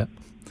environment.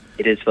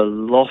 It is the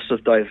loss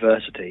of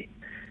diversity,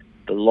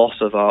 the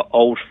loss of our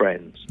old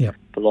friends,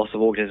 the loss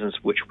of organisms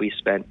which we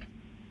spent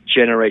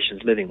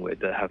generations living with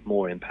that have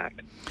more impact.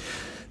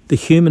 The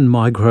human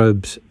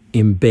microbes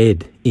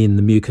embed in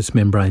the mucous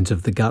membranes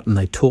of the gut, and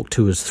they talk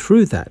to us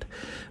through that.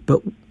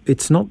 But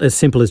it's not as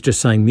simple as just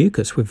saying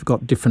mucus. We've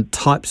got different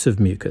types of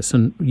mucus,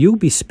 and you'll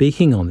be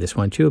speaking on this,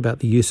 won't you, about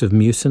the use of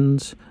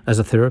mucins as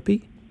a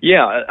therapy?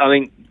 Yeah, I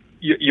mean,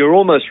 you're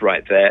almost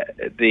right there.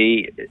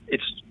 The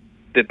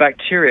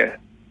bacteria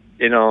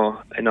in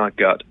our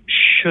gut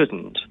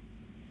shouldn't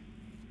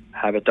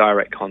have a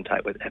direct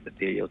contact with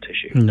epithelial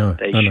tissue.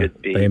 They should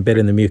be embed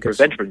in the mucus.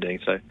 Prevented from doing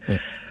so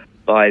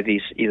by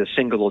these either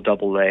single or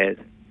double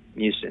layered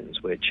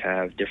mucins, which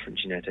have different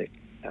genetic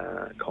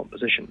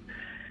composition.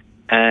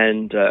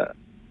 And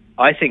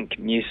I think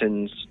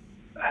mucins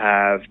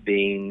have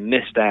been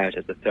missed out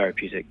as a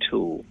therapeutic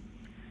tool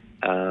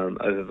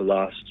over the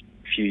last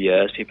few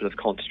years. People have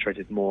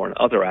concentrated more on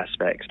other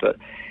aspects, but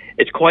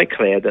it's quite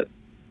clear that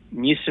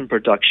mucin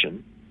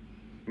production,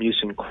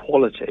 mucin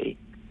quality,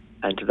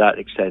 and to that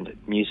extent,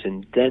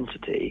 mucin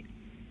density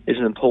is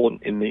an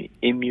important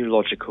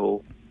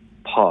immunological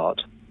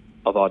part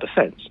of our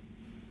defense,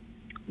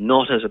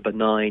 not as a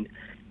benign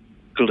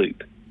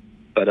gloop,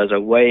 but as a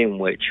way in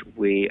which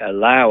we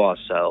allow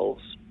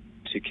ourselves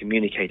to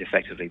communicate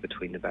effectively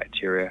between the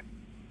bacteria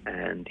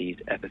and these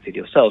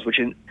epithelial cells,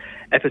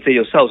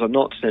 epithelial cells are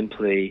not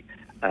simply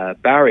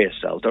barrier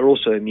cells, they're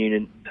also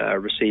immune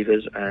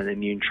receivers and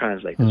immune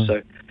translators.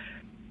 So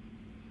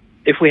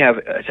if we have,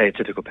 say, a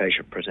typical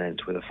patient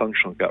presents with a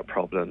functional gut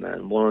problem,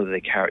 and one of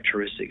the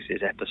characteristics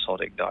is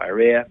episodic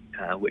diarrhea,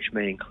 which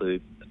may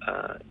include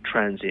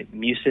transient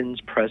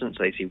mucins present,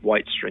 so they see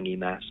white stringy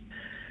mass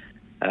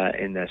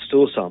in their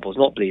stool samples,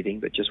 not bleeding,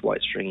 but just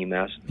white stringy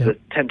mass. Yep.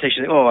 The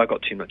temptation is, I've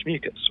got too much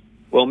mucus.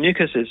 Well,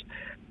 mucus is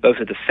both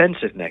a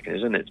defensive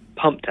mechanism, it's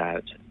pumped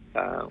out,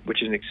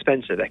 which is an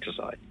expensive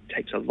exercise. It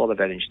takes a lot of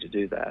energy to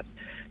do that,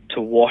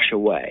 to wash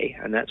away,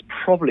 and that's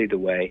probably the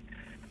way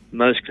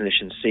most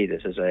clinicians see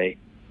this, as a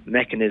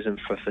mechanism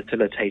for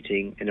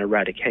facilitating an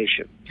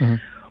eradication.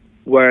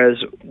 Whereas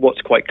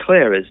what's quite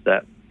clear is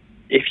that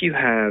if you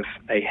have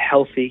a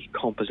healthy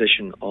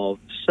composition of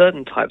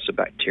certain types of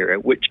bacteria,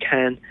 which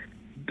can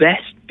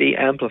best be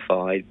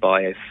amplified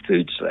by a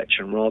food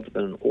selection rather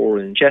than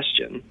oral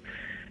ingestion,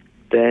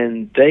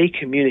 then they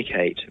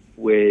communicate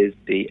with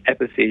the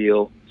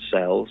epithelial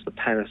cells, the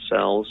Paneth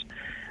cells,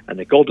 and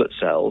the goblet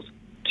cells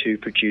to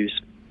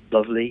produce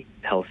lovely,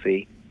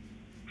 healthy,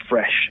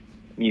 fresh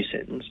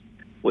mucins,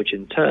 which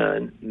in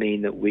turn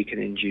mean that we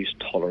can induce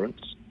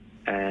tolerance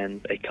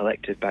and a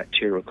collective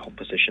bacterial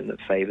composition that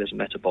favors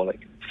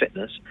metabolic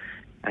fitness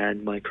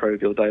and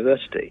microbial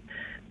diversity.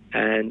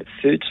 And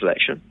food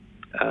selection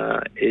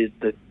is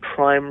the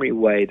primary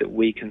way that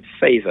we can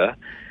favor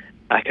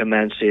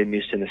Akkermansia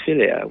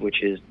mucinophilia,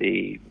 which is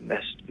the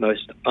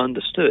most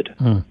understood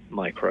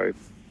microbe,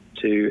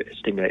 to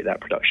stimulate that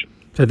production.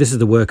 So this is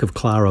the work of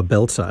Clara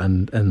Belzer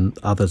and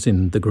others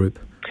in the group.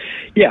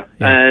 Yeah.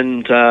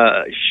 And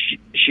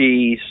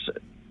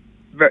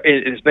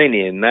it's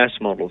mainly in mouse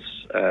models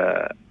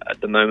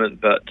at the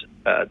moment, but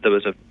there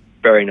was a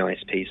very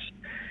nice piece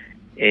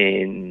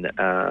in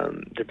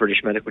the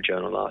British Medical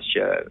Journal last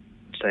year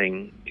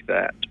saying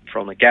that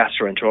from a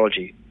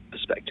gastroenterology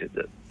perspective,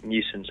 that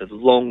mucins have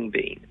long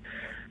been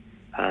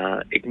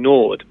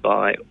ignored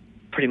by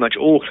pretty much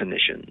all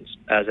clinicians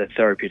as a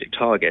therapeutic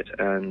target,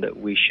 and that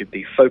we should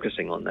be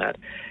focusing on that.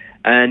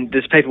 And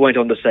this paper went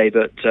on to say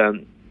that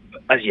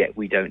as yet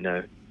we don't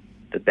know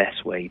the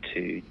best way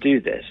to do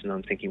this. And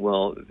I'm thinking,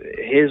 well,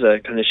 here's a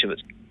clinician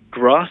that's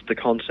grasped the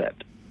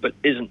concept but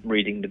isn't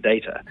reading the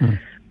data.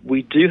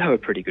 We do have a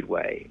pretty good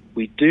way.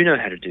 We do know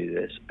how to do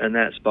this, and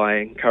that's by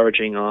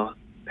encouraging our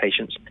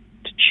patients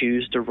to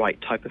choose the right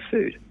type of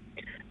food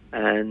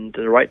and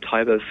the right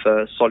type of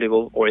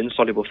soluble or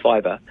insoluble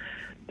fiber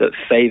that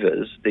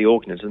favors the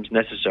organisms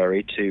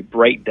necessary to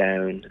break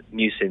down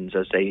mucins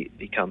as they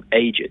become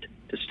aged,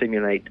 to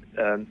stimulate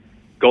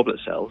goblet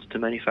cells to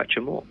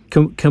manufacture more.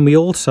 Can we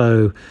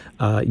also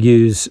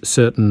use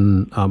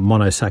certain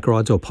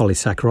monosaccharides or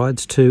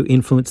polysaccharides to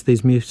influence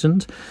these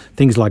mucins?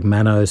 Things like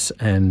mannose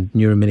and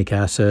neuraminic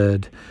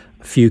acid,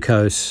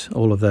 fucose,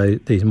 all of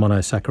these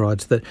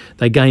monosaccharides, that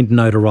they gained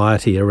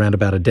notoriety around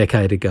about a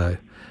decade ago,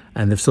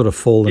 and they've sort of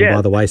fallen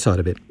by the wayside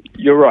a bit.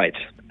 You're right.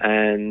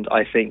 And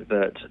I think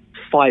that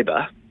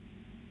fiber,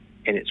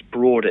 in its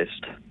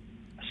broadest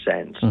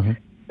sense,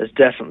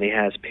 definitely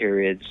has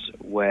periods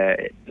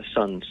where the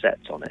sun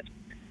sets on it,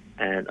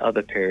 and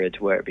other periods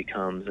where it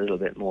becomes a little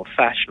bit more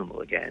fashionable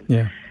again.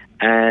 Yeah.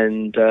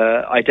 And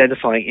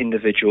identifying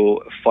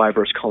individual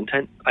fibrous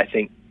content, I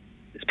think,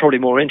 is probably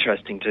more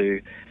interesting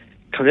to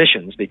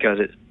clinicians because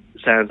it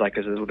sounds like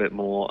there's a little bit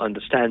more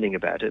understanding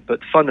about it. But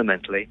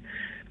fundamentally,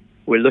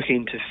 we're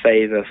looking to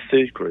favor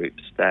food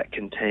groups that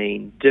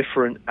contain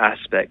different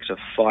aspects of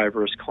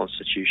fibrous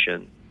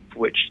constitution,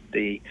 which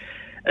the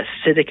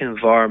acidic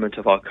environment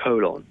of our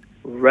colon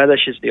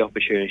relishes the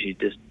opportunity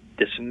to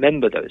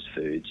dismember those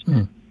foods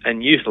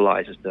and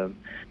utilizes them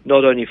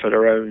not only for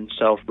their own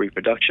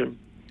self-reproduction,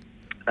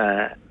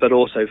 but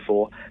also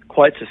for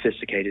quite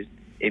sophisticated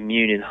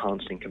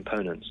immune-enhancing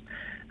components.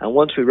 And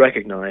once we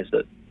recognize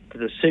that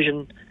the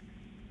decision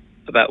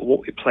about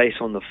what we place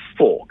on the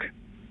fork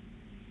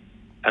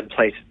and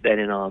place it then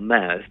in our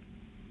mouth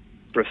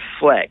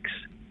reflects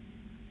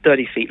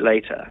 30 feet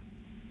later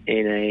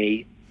in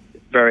a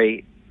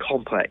very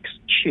complex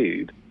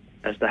tube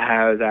as to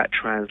how that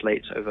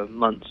translates over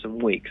months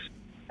and weeks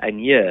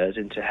and years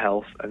into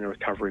health and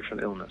recovery from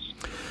illness.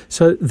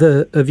 So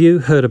have you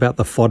heard about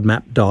the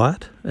FODMAP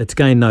diet? It's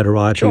gained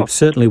notoriety,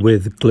 certainly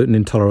with gluten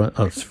intolerant,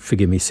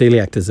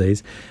 celiac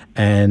disease,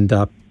 and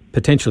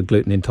potential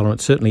gluten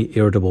intolerance, certainly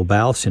irritable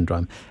bowel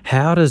syndrome.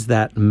 How does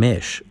that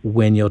mesh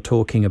when you're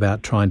talking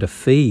about trying to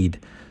feed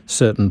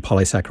certain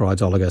polysaccharides,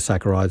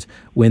 oligosaccharides,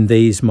 when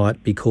these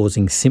might be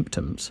causing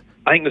symptoms?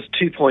 I think there's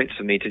 2 points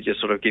for me to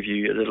just sort of give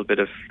you a little bit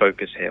of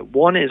focus here.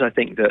 One is, I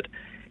think that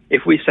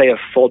if we say a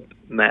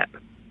FODMAP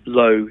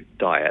low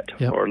diet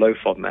or a low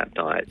FODMAP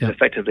diet, it's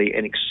effectively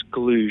an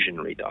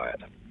exclusionary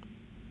diet.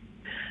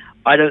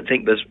 I don't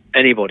think there's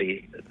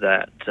anybody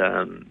that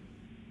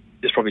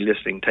is probably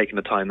listening, taking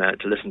the time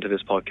out to listen to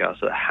this podcast,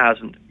 that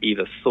hasn't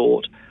either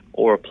thought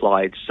or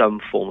applied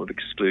some form of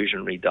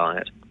exclusionary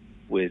diet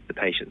with the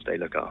patients they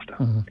look after.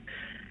 Mm-hmm.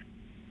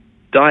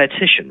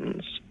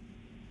 Dietitians,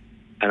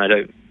 and I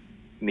don't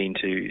mean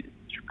to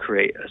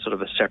create a sort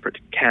of a separate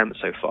camp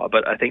so far,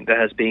 but I think there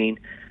has been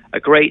a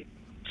great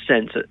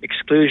sense that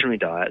exclusionary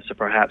diets are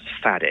perhaps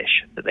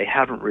faddish, that they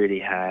haven't really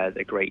had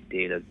a great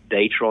deal of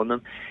data on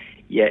them,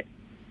 yet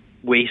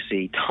we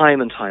see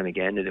time and time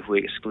again that if we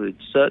exclude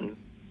certain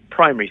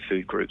primary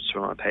food groups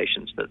from our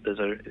patients, that there's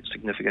a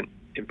significant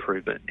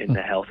improvement in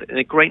their health in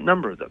a great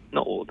number of them.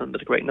 Not all of them,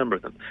 but a great number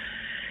of them.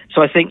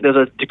 So I think there's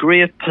a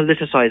degree of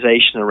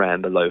politicization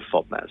around the low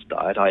FODMAPs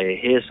diet. I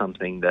hear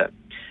something that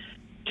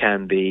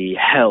can be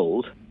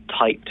held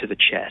tight to the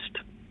chest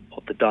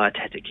of the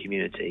dietetic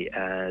community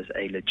as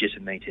a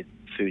legitimated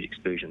food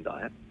exclusion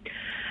diet,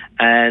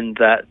 and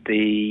that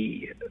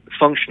the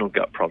functional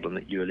gut problem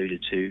that you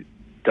alluded to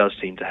does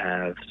seem to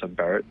have some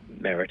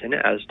merit in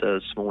it, as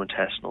does small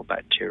intestinal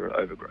bacterial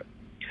overgrowth.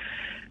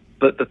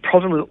 But the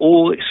problem with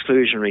all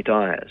exclusionary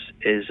diets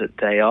is that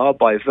they are,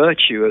 by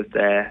virtue of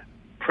their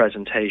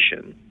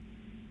presentation,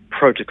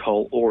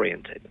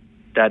 protocol-oriented.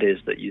 That is,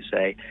 that you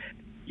say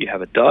you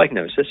have a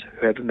diagnosis,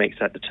 whoever makes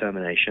that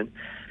determination,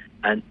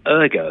 and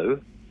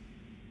ergo,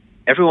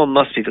 everyone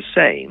must be the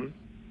same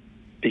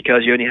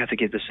because you only have to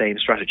give the same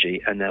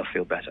strategy and they'll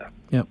feel better.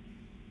 Yep.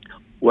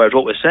 Whereas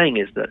what we're saying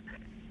is that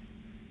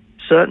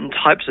certain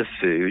types of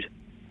food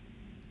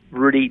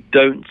really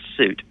don't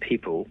suit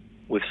people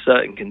with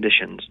certain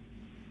conditions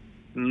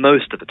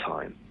most of the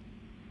time,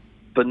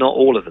 but not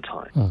all of the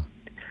time. Mm.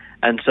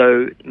 And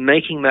so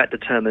making that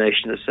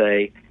determination to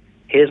say,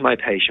 here's my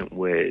patient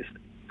with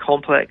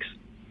complex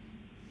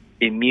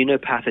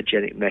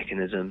immunopathogenic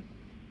mechanism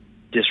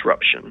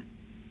disruption,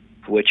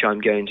 for which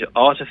I'm going to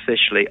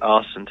artificially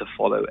ask them to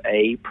follow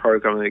a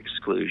program of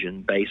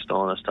exclusion based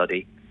on a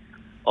study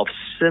of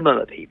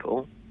similar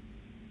people,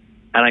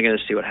 and I'm going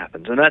to see what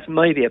happens. And that's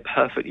maybe a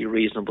perfectly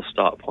reasonable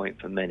start point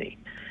for many.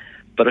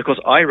 But of course,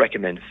 I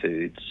recommend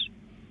foods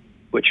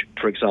which,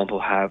 for example,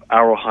 have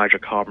aryl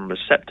hydrocarbon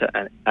receptor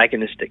and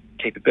agonistic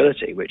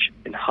capability, which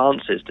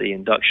enhances the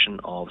induction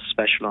of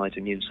specialized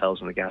immune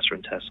cells in the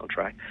gastrointestinal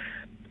tract,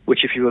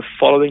 which if you were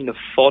following the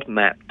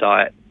FODMAP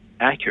diet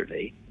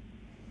accurately,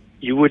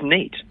 you wouldn't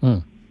eat.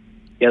 Mm.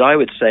 Yet I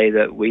would say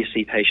that we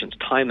see patients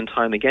time and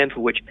time again for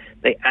which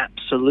they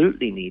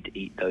absolutely need to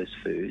eat those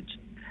foods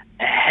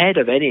ahead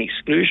of any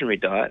exclusionary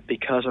diet,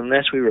 because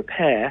unless we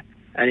repair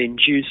and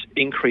induce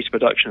increased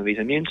production of these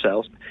immune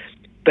cells,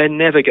 they're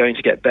never going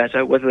to get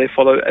better, whether they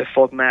follow a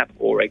FODMAP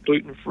or a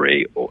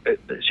gluten-free, or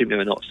assuming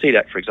they're not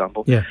celiac, for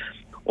example,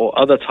 or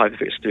other type of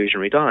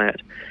exclusionary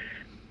diet.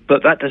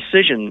 But that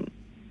decision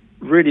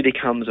really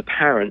becomes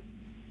apparent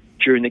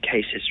during the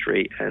case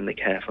history and the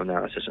careful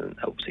analysis and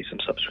obviously some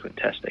subsequent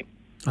testing.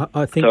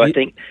 I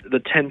think the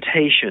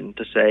temptation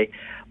to say,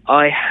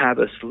 I have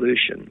a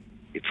solution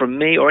from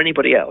me or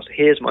anybody else,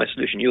 here's my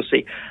solution. You'll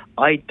see,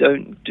 I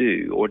don't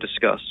do or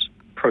discuss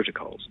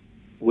protocols.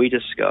 We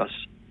discuss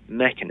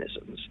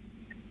mechanisms.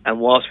 And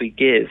whilst we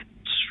give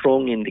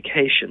strong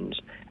indications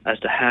as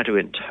to how to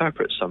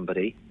interpret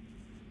somebody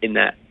in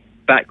that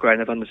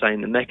background of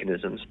understanding the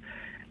mechanisms,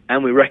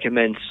 and we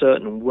recommend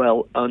certain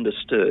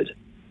well-understood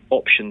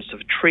options of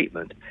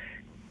treatment,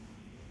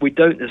 we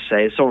don't just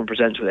say if someone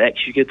presents with X,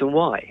 you give them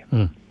Y,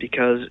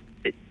 because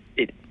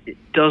it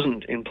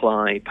doesn't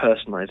imply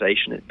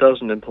personalization, it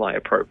doesn't imply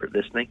appropriate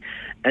listening,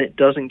 and it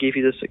doesn't give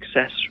you the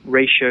success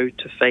ratio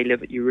to failure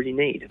that you really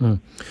need.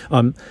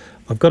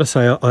 I've got to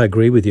say I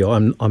agree with you.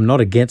 I'm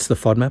not against the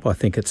FODMAP. I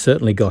think it's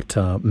certainly got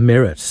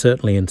merit,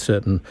 certainly in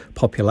certain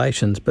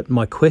populations. But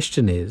my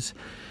question is,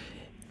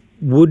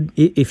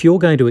 if you're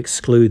going to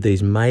exclude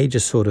these major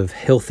sort of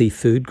healthy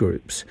food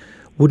groups,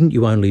 wouldn't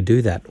you only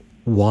do that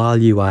while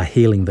you are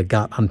healing the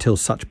gut until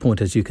such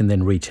point as you can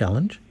then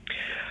re-challenge?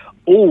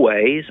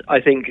 Always, I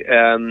think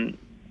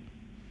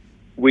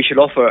we should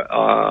offer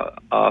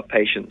our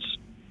patients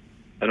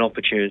an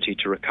opportunity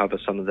to recover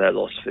some of their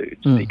lost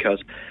foods,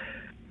 because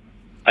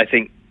I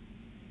think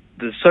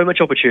there's so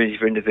much opportunity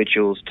for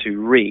individuals to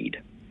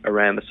read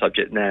around the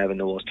subject now than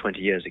there was 20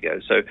 years ago.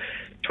 So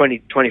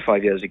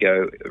 25 years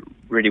ago,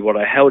 really what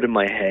I held in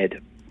my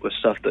head was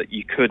stuff that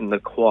you couldn't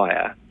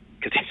acquire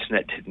because the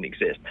internet didn't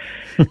exist.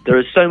 There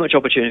is so much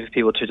opportunity for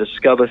people to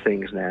discover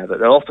things now that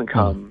they'll often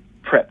come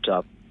prepped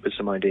up with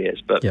some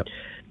ideas. But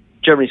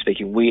generally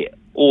speaking,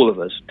 all of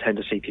us tend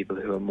to see people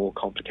who are more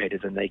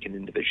complicated than they can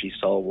individually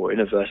solve, or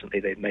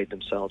inadvertently they've made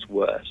themselves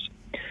worse.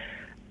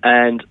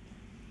 And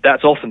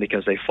that's often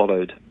because they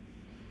followed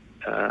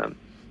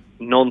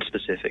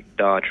non-specific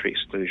dietary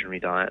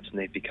exclusionary diets, and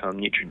they've become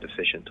nutrient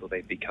deficient, or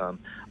they've become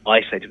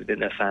isolated within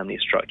their family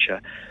structure,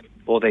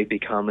 or they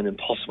become an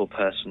impossible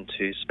person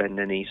to spend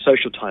any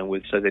social time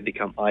with, so they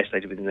become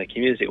isolated within their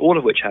community, all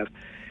of which have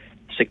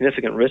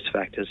significant risk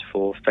factors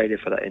for failure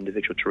for that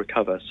individual to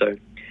recover. So,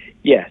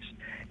 yes,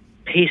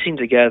 piecing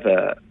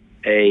together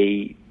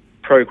a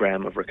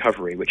program of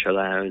recovery which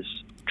allows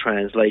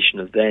translation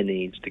of their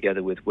needs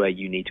together with where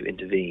you need to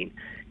intervene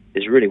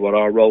is really what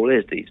our role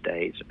is these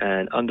days.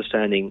 And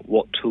understanding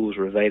what tools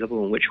are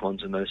available and which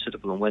ones are most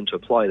suitable and when to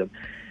apply them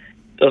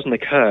doesn't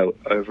occur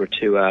over a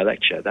 2-hour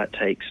lecture. That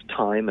takes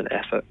time and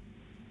effort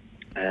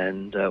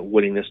and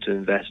willingness to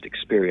invest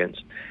experience.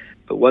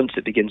 But once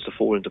it begins to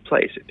fall into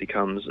place, it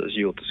becomes, as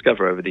you'll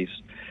discover over these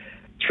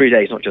 3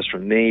 days, not just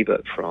from me,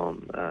 but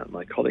from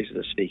my colleagues that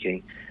are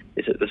speaking,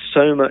 is that there's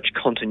so much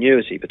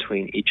continuity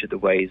between each of the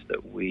ways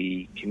that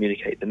we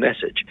communicate the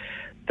message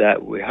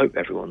that we hope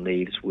everyone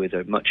leaves with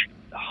a much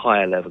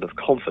higher level of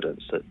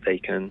confidence that they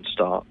can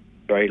start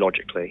very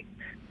logically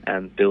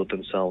and build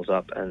themselves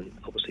up and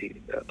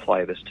obviously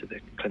apply this to the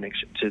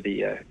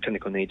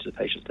clinical needs of the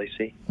patients they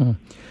see.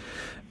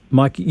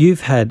 Mike,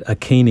 you've had a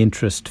keen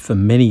interest for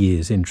many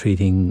years in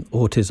treating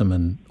autism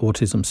and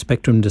autism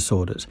spectrum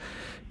disorders.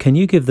 Can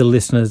you give the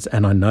listeners,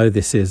 and I know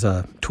this is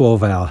a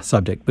 12-hour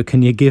subject, but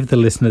can you give the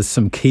listeners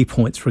some key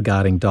points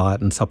regarding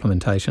diet and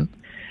supplementation?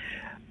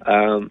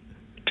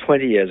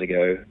 20 years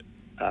ago,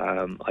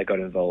 I got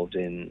involved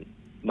in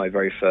my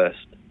very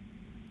first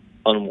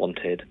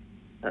unwanted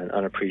and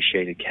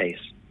unappreciated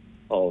case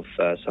of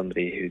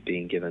somebody who'd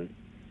been given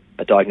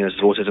a diagnosis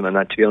of autism,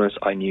 and to be honest,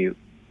 I knew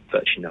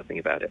virtually nothing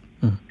about it.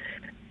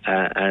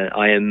 And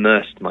I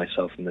immersed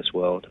myself in this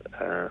world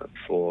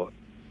for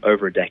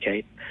over a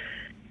decade.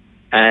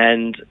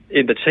 And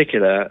in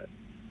particular,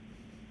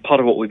 part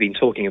of what we've been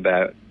talking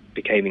about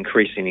became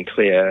increasingly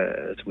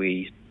clear as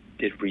we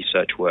did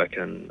research work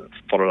and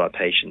followed our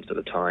patients at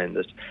the time,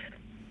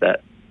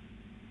 that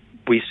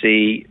we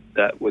see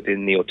that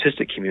within the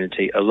autistic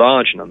community, a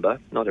large number,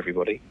 not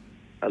everybody,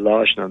 a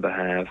large number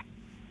have,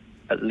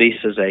 at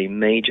least as a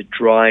major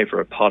driver,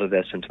 a part of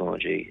their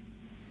symptomology,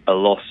 a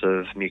loss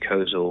of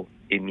mucosal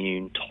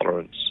immune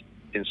tolerance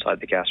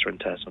inside the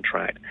gastrointestinal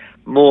tract.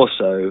 More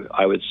so,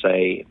 I would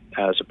say,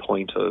 as a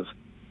point of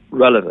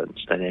relevance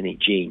than any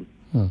gene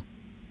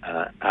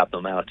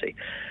abnormality.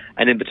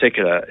 And in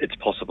particular, it's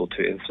possible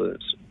to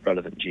influence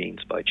relevant genes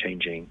by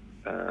changing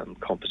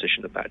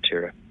composition of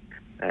bacteria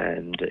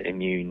and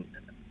immune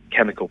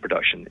chemical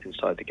production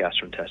inside the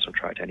gastrointestinal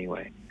tract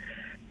anyway.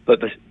 But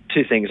the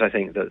two things I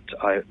think that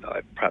I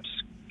perhaps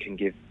can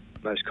give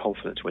most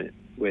confidence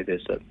with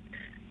is that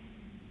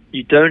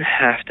you don't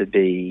have to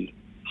be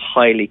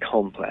highly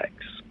complex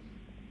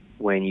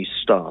when you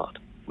start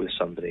with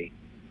somebody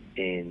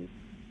in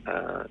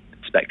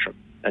spectrum.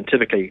 And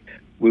typically,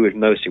 we would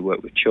mostly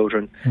work with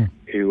children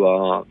who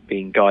are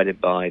being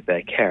guided by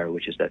their carer,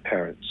 which is their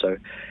parents. So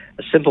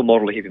a simple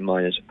model to keep in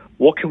mind is,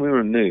 what can we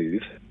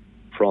remove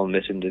from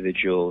this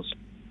individual's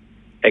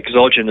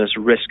exogenous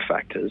risk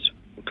factors,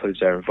 includes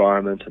their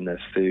environment and their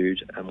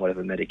food and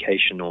whatever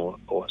medication or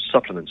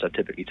supplements they're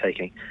typically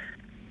taking,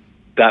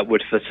 that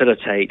would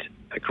facilitate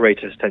a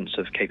greater sense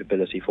of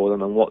capability for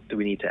them, and what do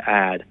we need to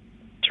add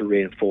to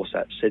reinforce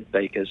that? Sid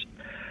Baker's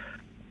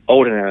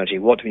old analogy,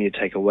 what do we need to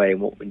take away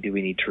and what do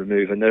we need to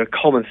remove? And there are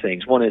common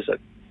things. One is that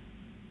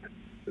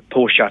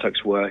Paul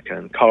Shattuck's work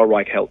and Carl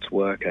Reichelt's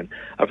work and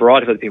a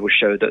variety of other people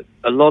show that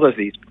a lot of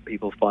these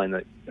people find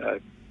that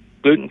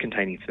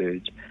gluten-containing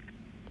foods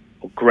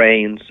or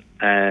grains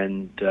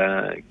and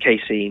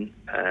casein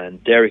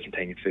and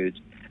dairy-containing foods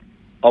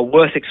are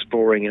worth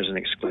exploring as an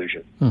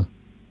exclusion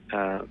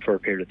for a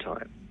period of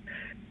time.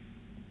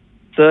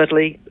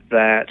 Thirdly,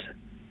 that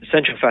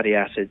essential fatty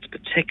acids,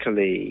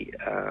 particularly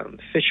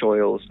fish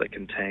oils that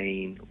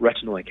contain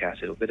retinoic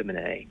acid or vitamin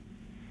A,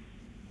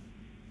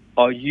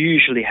 are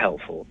usually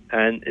helpful.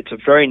 And it's a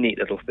very neat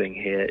little thing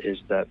here is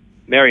that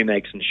Mary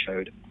Megson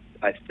showed,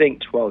 I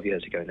think 12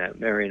 years ago now,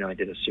 Mary and I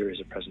did a series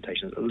of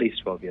presentations at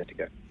least 12 years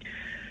ago,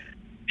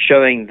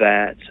 showing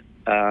that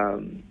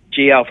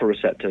G-alpha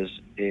receptors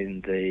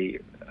in the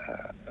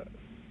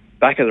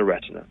back of the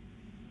retina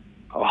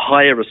are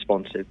higher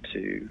responsive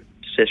to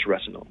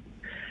cis-retinol,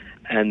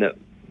 and that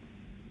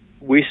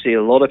we see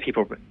a lot of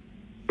people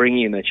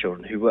bringing in their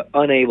children who were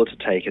unable to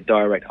take a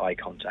direct eye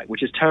contact,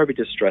 which is terribly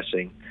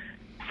distressing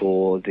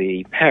for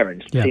the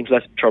parents. It seems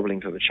less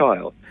troubling for the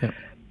child.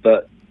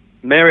 But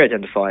Mary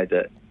identified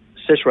that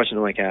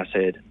cis-retinoic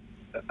acid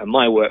and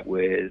my work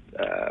with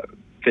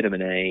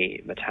vitamin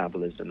A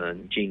metabolism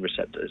and gene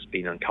receptors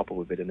being uncoupled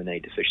with vitamin A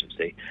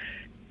deficiency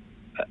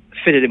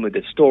fitted in with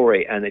this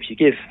story. And if you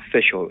give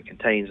fish oil that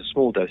contains a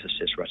small dose of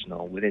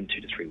cis-retinol within 2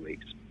 to 3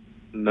 weeks,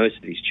 most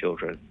of these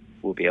children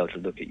will be able to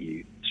look at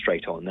you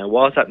straight on. Now,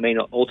 whilst that may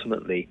not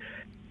ultimately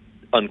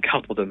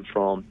uncouple them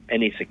from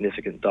any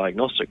significant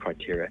diagnostic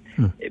criteria,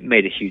 it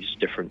made a huge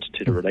difference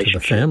to the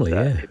relationship to the family,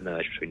 that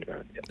emerged between the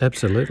parents.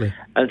 Absolutely.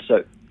 And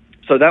so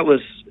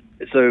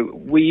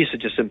we used to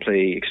just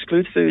simply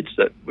exclude foods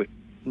that were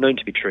known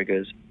to be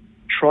triggers,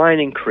 try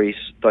and increase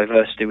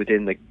diversity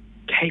within the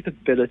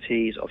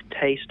capabilities of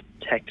taste,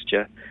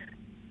 texture,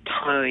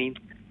 time,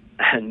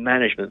 and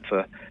management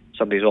for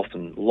somebody who's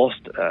often lost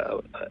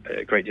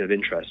a great deal of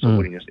interest or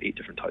willingness to eat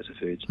different types of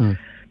foods.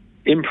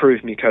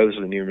 Improve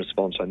mucosal immune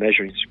response by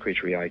measuring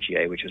secretory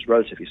IgA, which is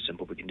relatively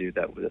simple. We can do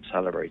that with a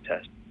salivary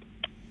test.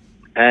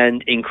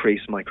 And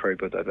increase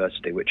microbial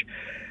diversity, which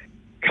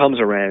comes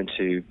around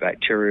to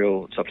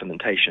bacterial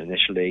supplementation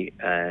initially,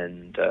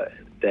 and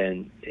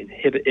then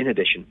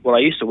inhibition. What I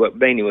used to work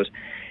mainly was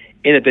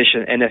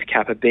inhibition,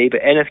 NF-kappa B,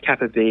 but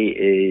NF-kappa B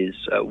is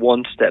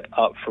one step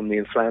up from the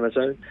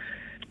inflammasome.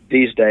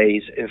 These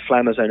days,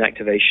 inflammasome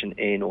activation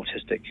in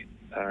autistic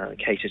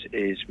cases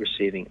is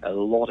receiving a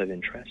lot of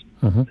interest.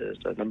 Mm-hmm. There's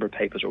a number of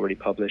papers already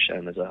published,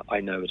 and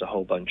I know there's a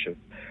whole bunch of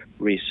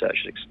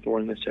research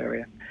exploring this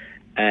area.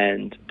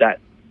 And that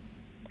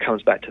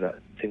comes back to that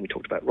thing we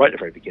talked about right at the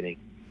very beginning,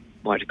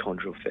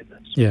 mitochondrial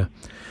fitness. Yeah.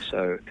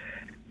 So,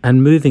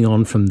 and moving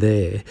on from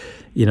there,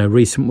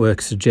 recent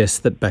work suggests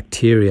that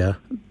bacteria,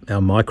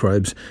 our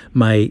microbes,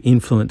 may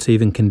influence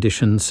even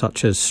conditions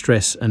such as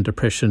stress and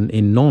depression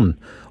in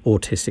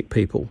non-autistic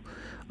people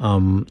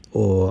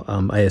or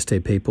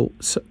ASD people.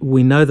 So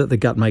we know that the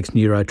gut makes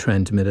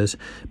neurotransmitters.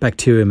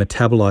 Bacteria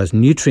metabolize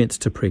nutrients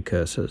to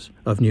precursors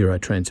of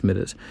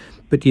neurotransmitters.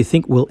 But do you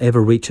think we'll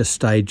ever reach a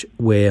stage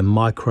where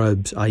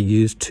microbes are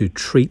used to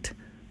treat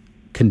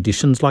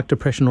conditions like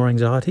depression or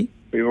anxiety?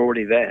 We're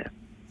already there.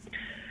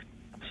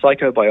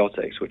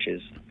 Psychobiotics, which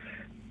is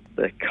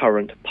the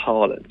current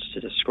parlance to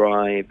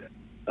describe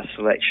a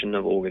selection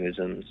of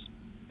organisms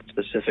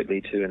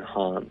specifically to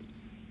enhance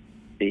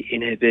the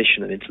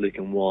inhibition of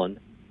interleukin-1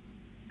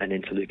 and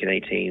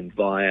interleukin-18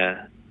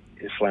 via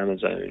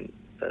inflammasome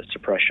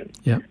suppression,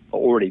 are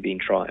already being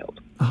trialed.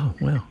 Oh,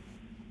 wow.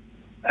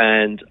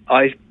 And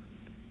I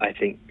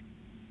think,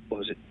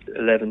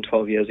 11,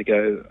 12 years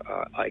ago,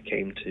 I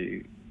came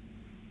to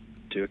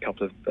do a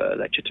couple of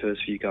lecture tours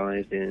for you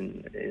guys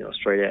in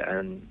Australia,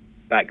 and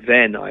back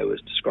then I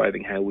was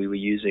describing how we were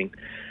using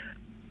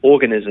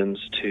organisms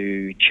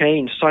to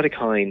change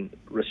cytokine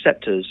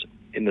receptors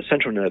in the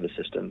central nervous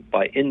system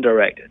by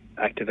indirect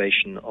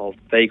activation of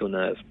vagal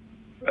nerve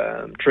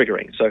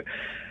triggering. So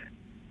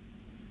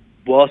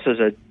whilst there's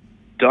a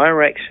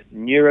direct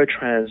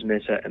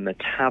neurotransmitter and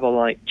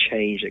metabolite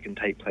change that can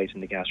take place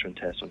in the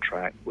gastrointestinal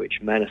tract, which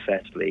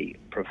manifestly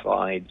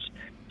provides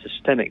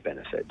systemic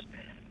benefits,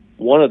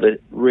 one of the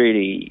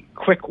really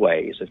quick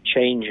ways of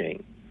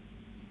changing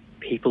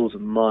people's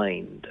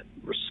mind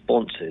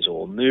responses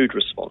or mood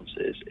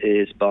responses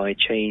is by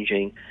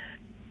changing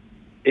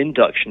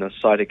induction of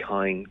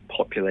cytokine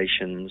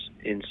populations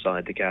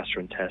inside the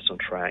gastrointestinal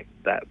tract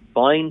that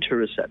bind to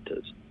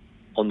receptors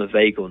on the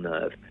vagal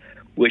nerve,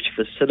 which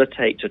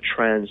facilitates a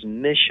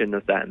transmission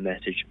of that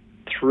message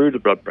through the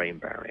blood-brain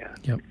barrier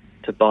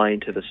to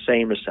bind to the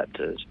same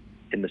receptors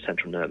in the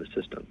central nervous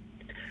system.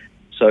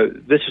 So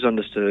this was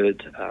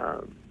understood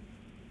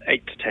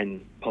 8 to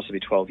 10, possibly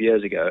 12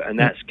 years ago, and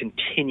that's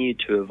continued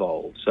to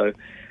evolve. So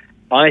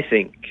I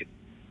think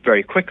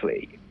very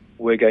quickly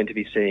we're going to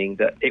be seeing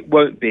that it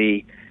won't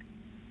be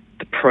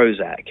the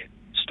Prozac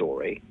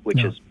story, which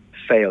has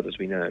failed, as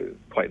we know,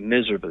 quite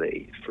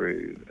miserably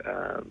through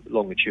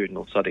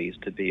longitudinal studies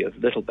to be of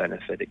little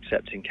benefit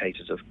except in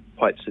cases of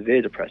quite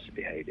severe depressive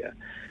behavior,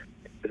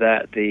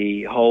 that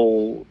the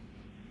whole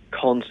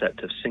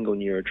concept of single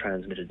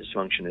neurotransmitter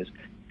dysfunction is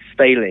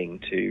failing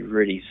to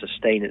really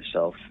sustain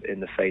itself in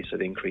the face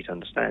of increased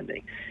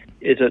understanding.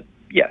 Is that,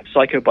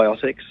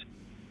 psychobiotics,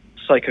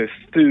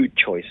 psycho-food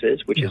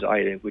choices, which is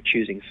either we're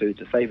choosing food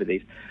to favor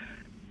these,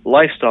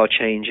 lifestyle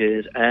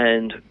changes,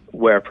 and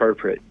where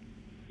appropriate,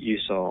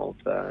 use of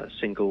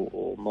single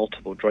or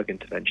multiple drug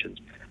interventions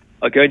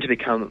are going to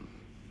become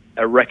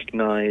a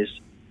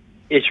recognized,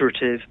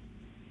 iterative,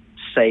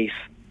 safe,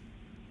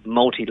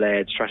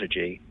 multi-layered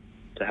strategy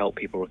to help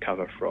people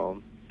recover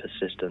from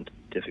persistent,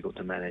 difficult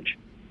to manage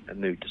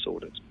mood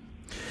disorders.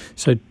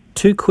 So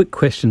 2 quick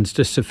questions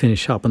just to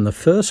finish up, and the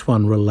first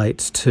one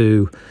relates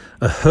to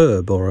a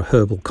herb or a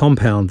herbal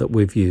compound that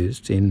we've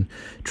used in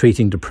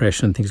treating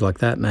depression and things like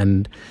that,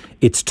 and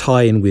its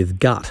tie-in with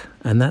gut,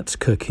 and that's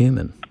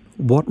curcumin.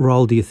 What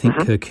role do you think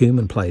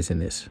curcumin plays in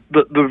this?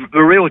 The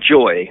real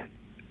joy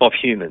of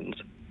humans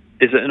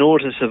is that in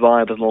order to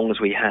survive as long as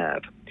we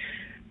have,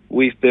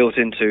 we've built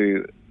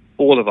into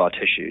all of our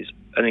tissues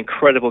an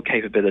incredible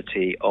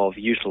capability of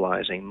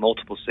utilizing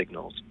multiple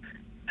signals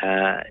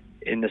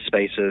in the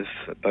space of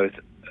both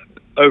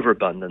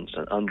overabundance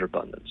and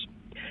underabundance.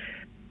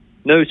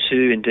 No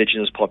two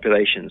indigenous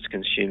populations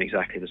consume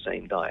exactly the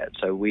same diet,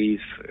 so we've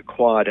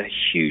acquired a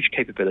huge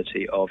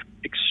capability of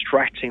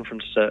extracting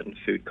from certain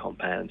food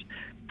compounds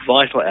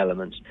vital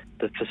elements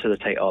that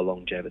facilitate our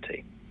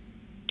longevity.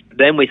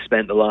 Then we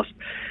spent the last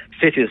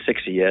 50 to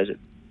 60 years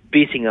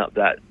beating up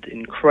that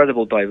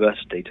incredible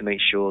diversity to make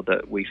sure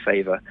that we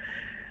favor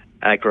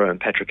agro and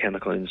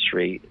petrochemical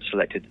industry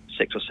selected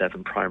 6 or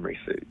 7 primary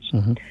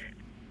foods.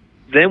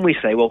 Then we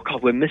say, well,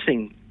 God,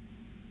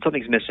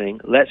 something's missing.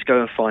 Let's go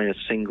and find a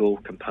single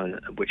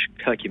component, of which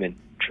curcumin,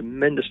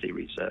 tremendously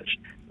researched,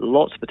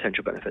 lots of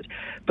potential benefits.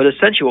 But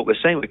essentially what we're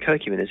saying with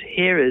curcumin is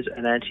here is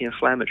an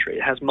anti-inflammatory.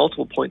 It has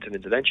multiple points of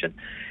intervention.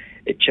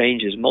 It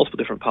changes multiple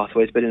different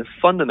pathways, but in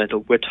fundamental,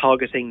 we're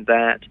targeting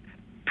that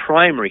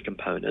primary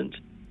component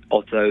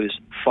of those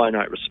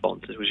finite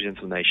responses, which is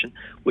inflammation,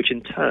 which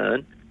in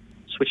turn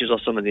switches off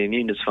some of the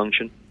immune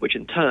dysfunction, which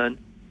in turn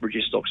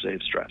reduces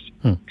oxidative stress.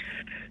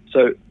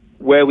 So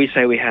where we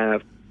say we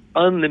have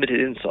unlimited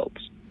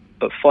insults,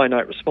 but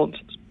finite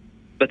responses.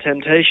 The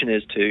temptation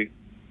is to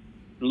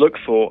look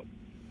for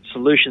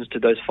solutions to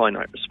those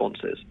finite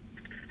responses.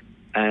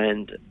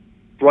 And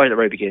right at the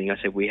very beginning,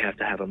 I said we have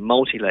to have a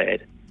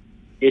multi-layered,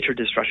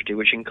 iterative strategy,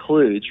 which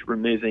includes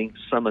removing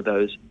some of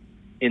those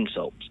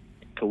insults,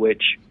 for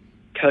which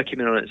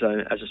curcumin on its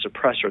own as a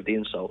suppressor of the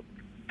insult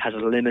has a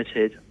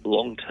limited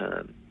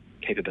long-term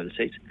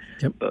capabilities,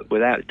 but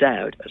without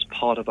doubt, as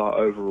part of our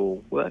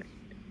overall work,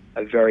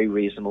 a very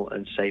reasonable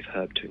and safe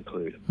herb to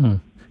include.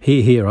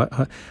 Here,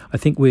 I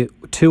think we're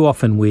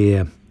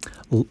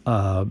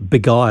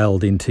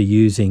beguiled into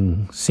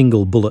using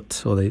single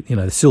bullets or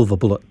the silver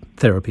bullet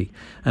therapy,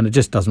 and it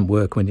just doesn't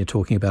work when you're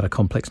talking about a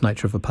complex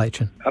nature of a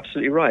patient.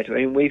 Absolutely right. I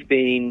mean, we've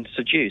been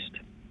seduced,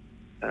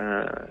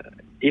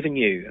 even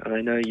you, and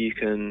I know you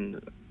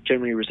can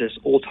generally resist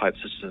all types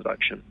of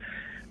seduction,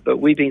 but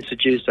we've been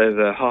seduced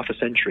over half a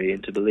century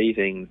into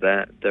believing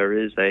that there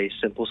is a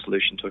simple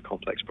solution to a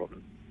complex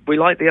problem. We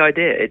like the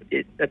idea.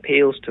 It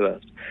appeals to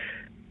us,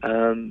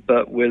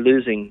 but we're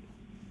losing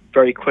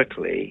very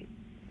quickly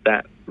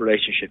that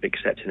relationship,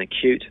 except in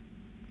acute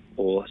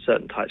or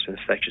certain types of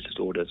infectious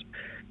disorders.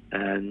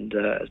 And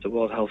as the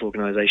World Health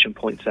Organization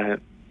points out,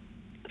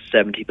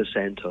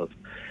 70% of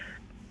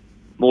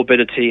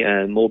morbidity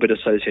and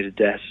morbid-associated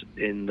deaths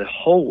in the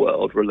whole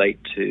world relate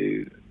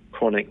to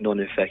chronic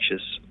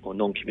non-infectious or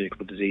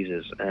non-communicable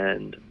diseases.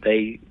 And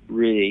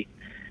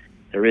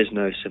there is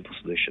no simple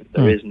solution.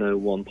 There is no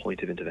one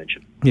point of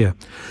intervention. Yeah.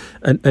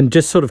 And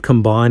just sort of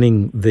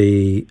combining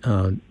the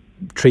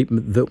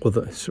treatment, the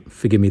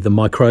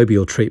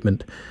microbial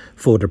treatment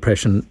for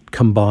depression,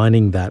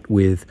 combining that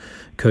with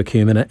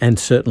curcumin and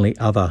certainly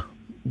other,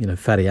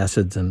 fatty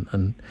acids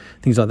and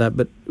things like that.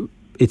 But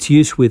its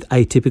use with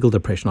atypical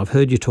depression, I've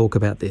heard you talk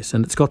about this,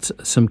 and it's got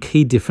some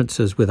key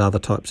differences with other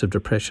types of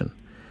depression.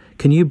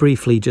 Can you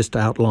briefly just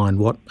outline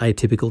what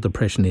atypical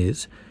depression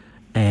is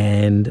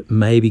and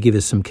maybe give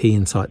us some key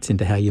insights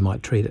into how you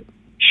might treat it?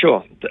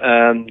 Sure.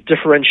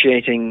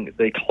 Differentiating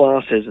the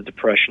classes of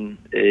depression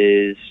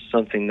is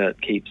something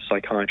that keeps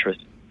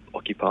psychiatrists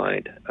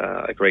occupied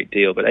a great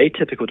deal. But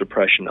atypical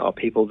depression are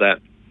people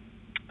that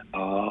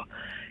are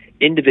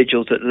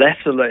individuals that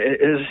left alone.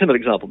 As a simple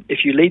example,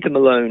 if you leave them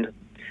alone,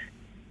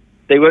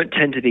 they won't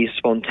tend to be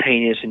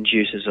spontaneous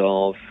inducers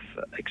of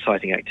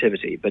exciting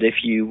activity. But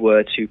if you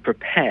were to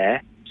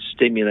prepare,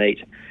 stimulate,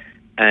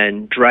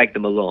 and drag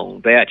them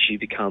along, they actually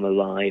become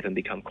alive and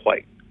become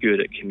quite good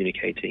at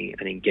communicating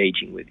and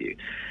engaging with you.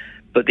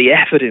 But the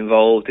effort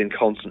involved in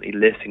constantly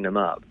lifting them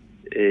up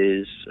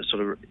is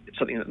sort of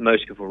something that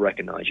most people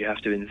recognize. You have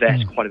to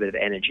invest quite a bit of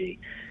energy.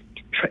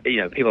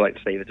 People like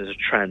to say that there's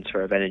a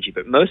transfer of energy,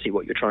 but mostly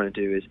what you're trying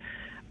to do is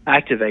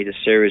activate a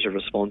series of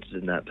responses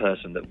in that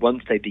person that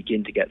once they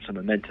begin to get some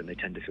momentum, they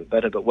tend to feel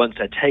better. But once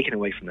they're taken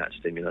away from that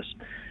stimulus,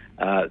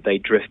 they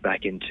drift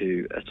back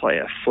into a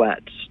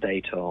flat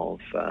state of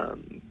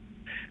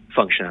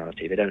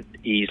functionality. They don't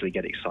easily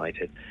get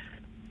excited,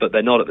 but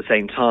they're not at the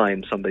same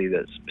time somebody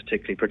that's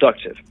particularly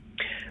productive.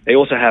 They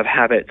also have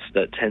habits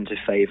that tend to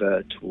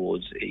favor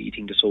towards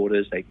eating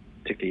disorders. They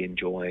particularly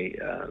enjoy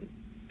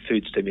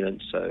food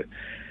stimulants, so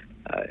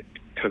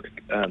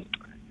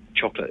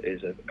chocolate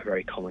is a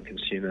very common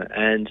consumer.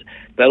 And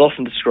they'll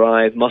often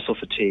describe muscle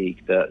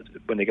fatigue, that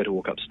when they go to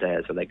walk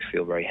upstairs, their legs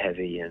feel very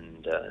heavy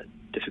and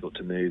difficult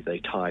to move. They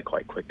tire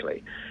quite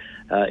quickly.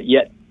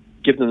 Yet,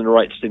 given them the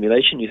right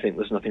stimulation, you think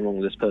there's nothing wrong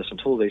with this person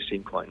at all. They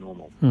seem quite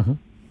normal. Mm-hmm.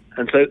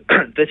 And so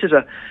this is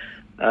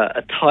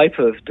a type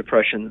of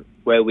depression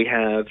where we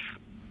have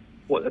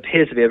what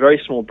appears to be a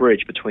very small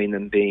bridge between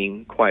them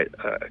being quite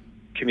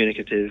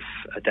communicative,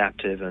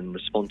 adaptive, and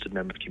responsive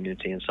member of the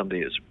community, and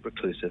somebody that's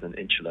reclusive and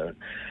insular and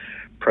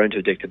prone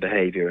to addictive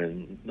behavior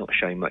and not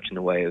showing much in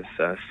the way of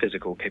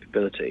physical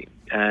capability.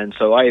 And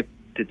so I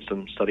did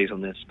some studies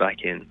on this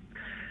back in,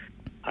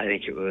 I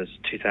think it was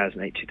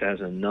 2008,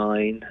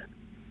 2009,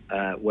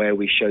 where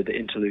we showed that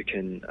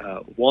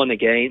interleukin-1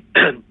 again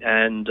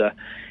and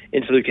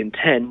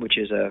interleukin-10, which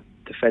is a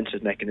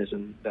defensive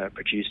mechanism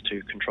produced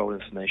to control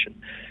inflammation,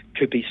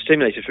 could be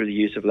stimulated through the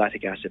use of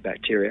lactic acid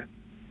bacteria.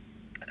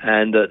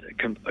 And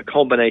a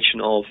combination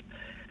of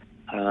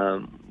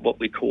what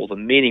we call the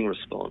meaning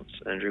response,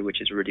 Andrew, which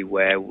is really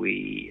where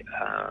we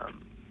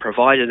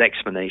provide an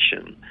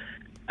explanation,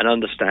 an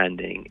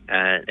understanding,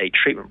 and a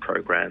treatment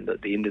program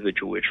that the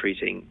individual we're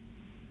treating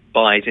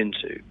buys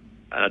into.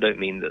 And I don't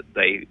mean that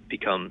they're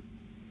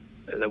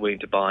willing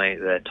to buy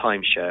their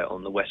timeshare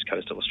on the west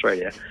coast of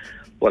Australia.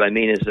 What I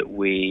mean is that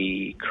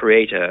we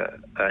create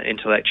an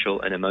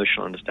intellectual and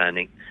emotional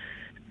understanding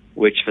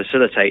which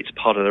facilitates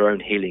part of their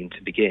own healing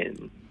to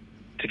begin,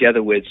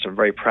 together with some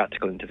very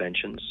practical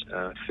interventions,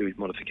 food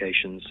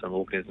modifications, some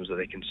organisms that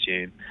they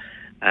consume,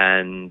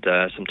 and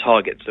some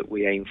targets that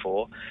we aim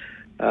for.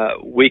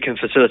 We can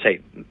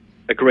facilitate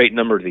a great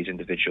number of these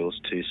individuals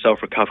to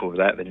self-recover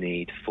without the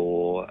need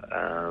for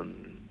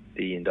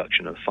the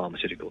induction of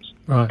pharmaceuticals.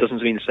 Right.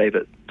 Doesn't mean to say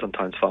that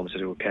sometimes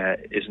pharmaceutical care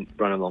isn't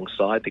run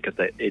alongside, because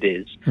it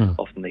is.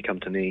 Often they come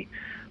to me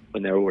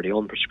when they're already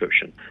on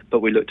prescription, but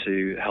we look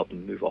to help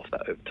them move off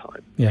that over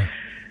time. Yeah.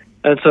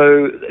 And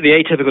so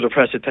the atypical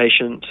depressive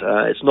patient,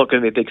 it's not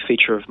going to be a big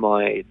feature of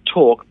my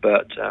talk,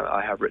 but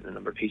I have written a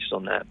number of pieces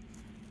on that.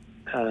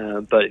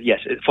 But yes,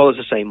 it follows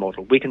the same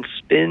model. We can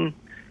spin,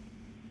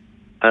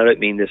 I don't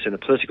mean this in a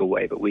political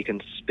way, but we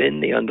can spin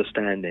the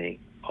understanding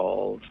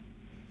of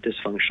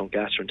dysfunctional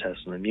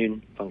gastrointestinal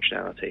immune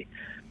functionality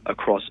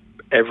across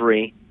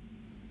every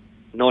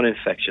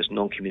non-infectious,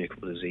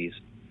 non-communicable disease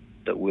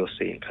that we'll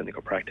see in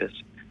clinical practice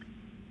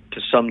to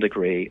some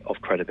degree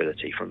of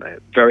credibility, from a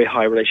very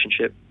high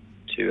relationship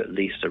to at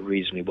least a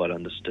reasonably well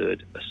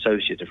understood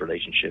associative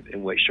relationship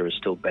in which there is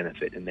still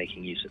benefit in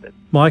making use of it.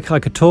 Mike, I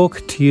could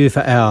talk to you for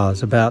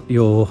hours about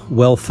your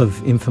wealth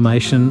of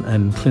information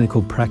and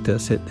clinical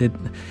practice.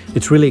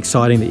 It's really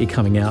exciting that you're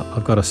coming out,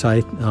 I've got to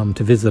say,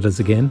 to visit us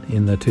again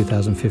in the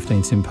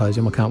 2015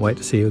 symposium. I can't wait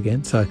to see you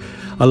again. So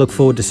I look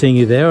forward to seeing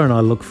you there, and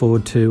I look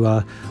forward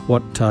to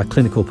what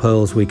clinical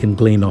pearls we can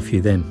glean off you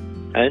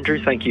then.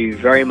 Andrew, thank you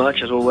very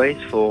much, as always,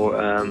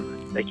 for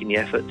making the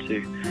effort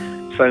to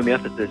phone me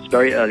up at this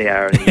very early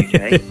hour in the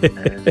UK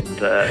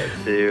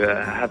and to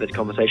have this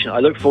conversation. I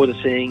look forward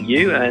to seeing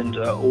you and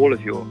all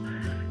of your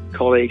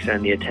colleagues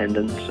and the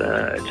attendants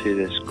to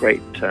this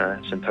great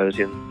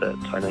symposium that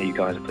I know you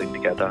guys are putting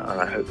together,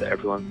 and I hope that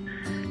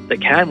everyone that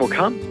can will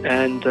come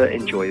and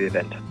enjoy the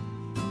event.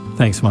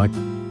 Thanks, Mike.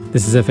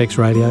 This is FX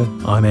Radio.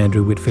 I'm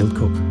Andrew Whitfield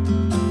Cook.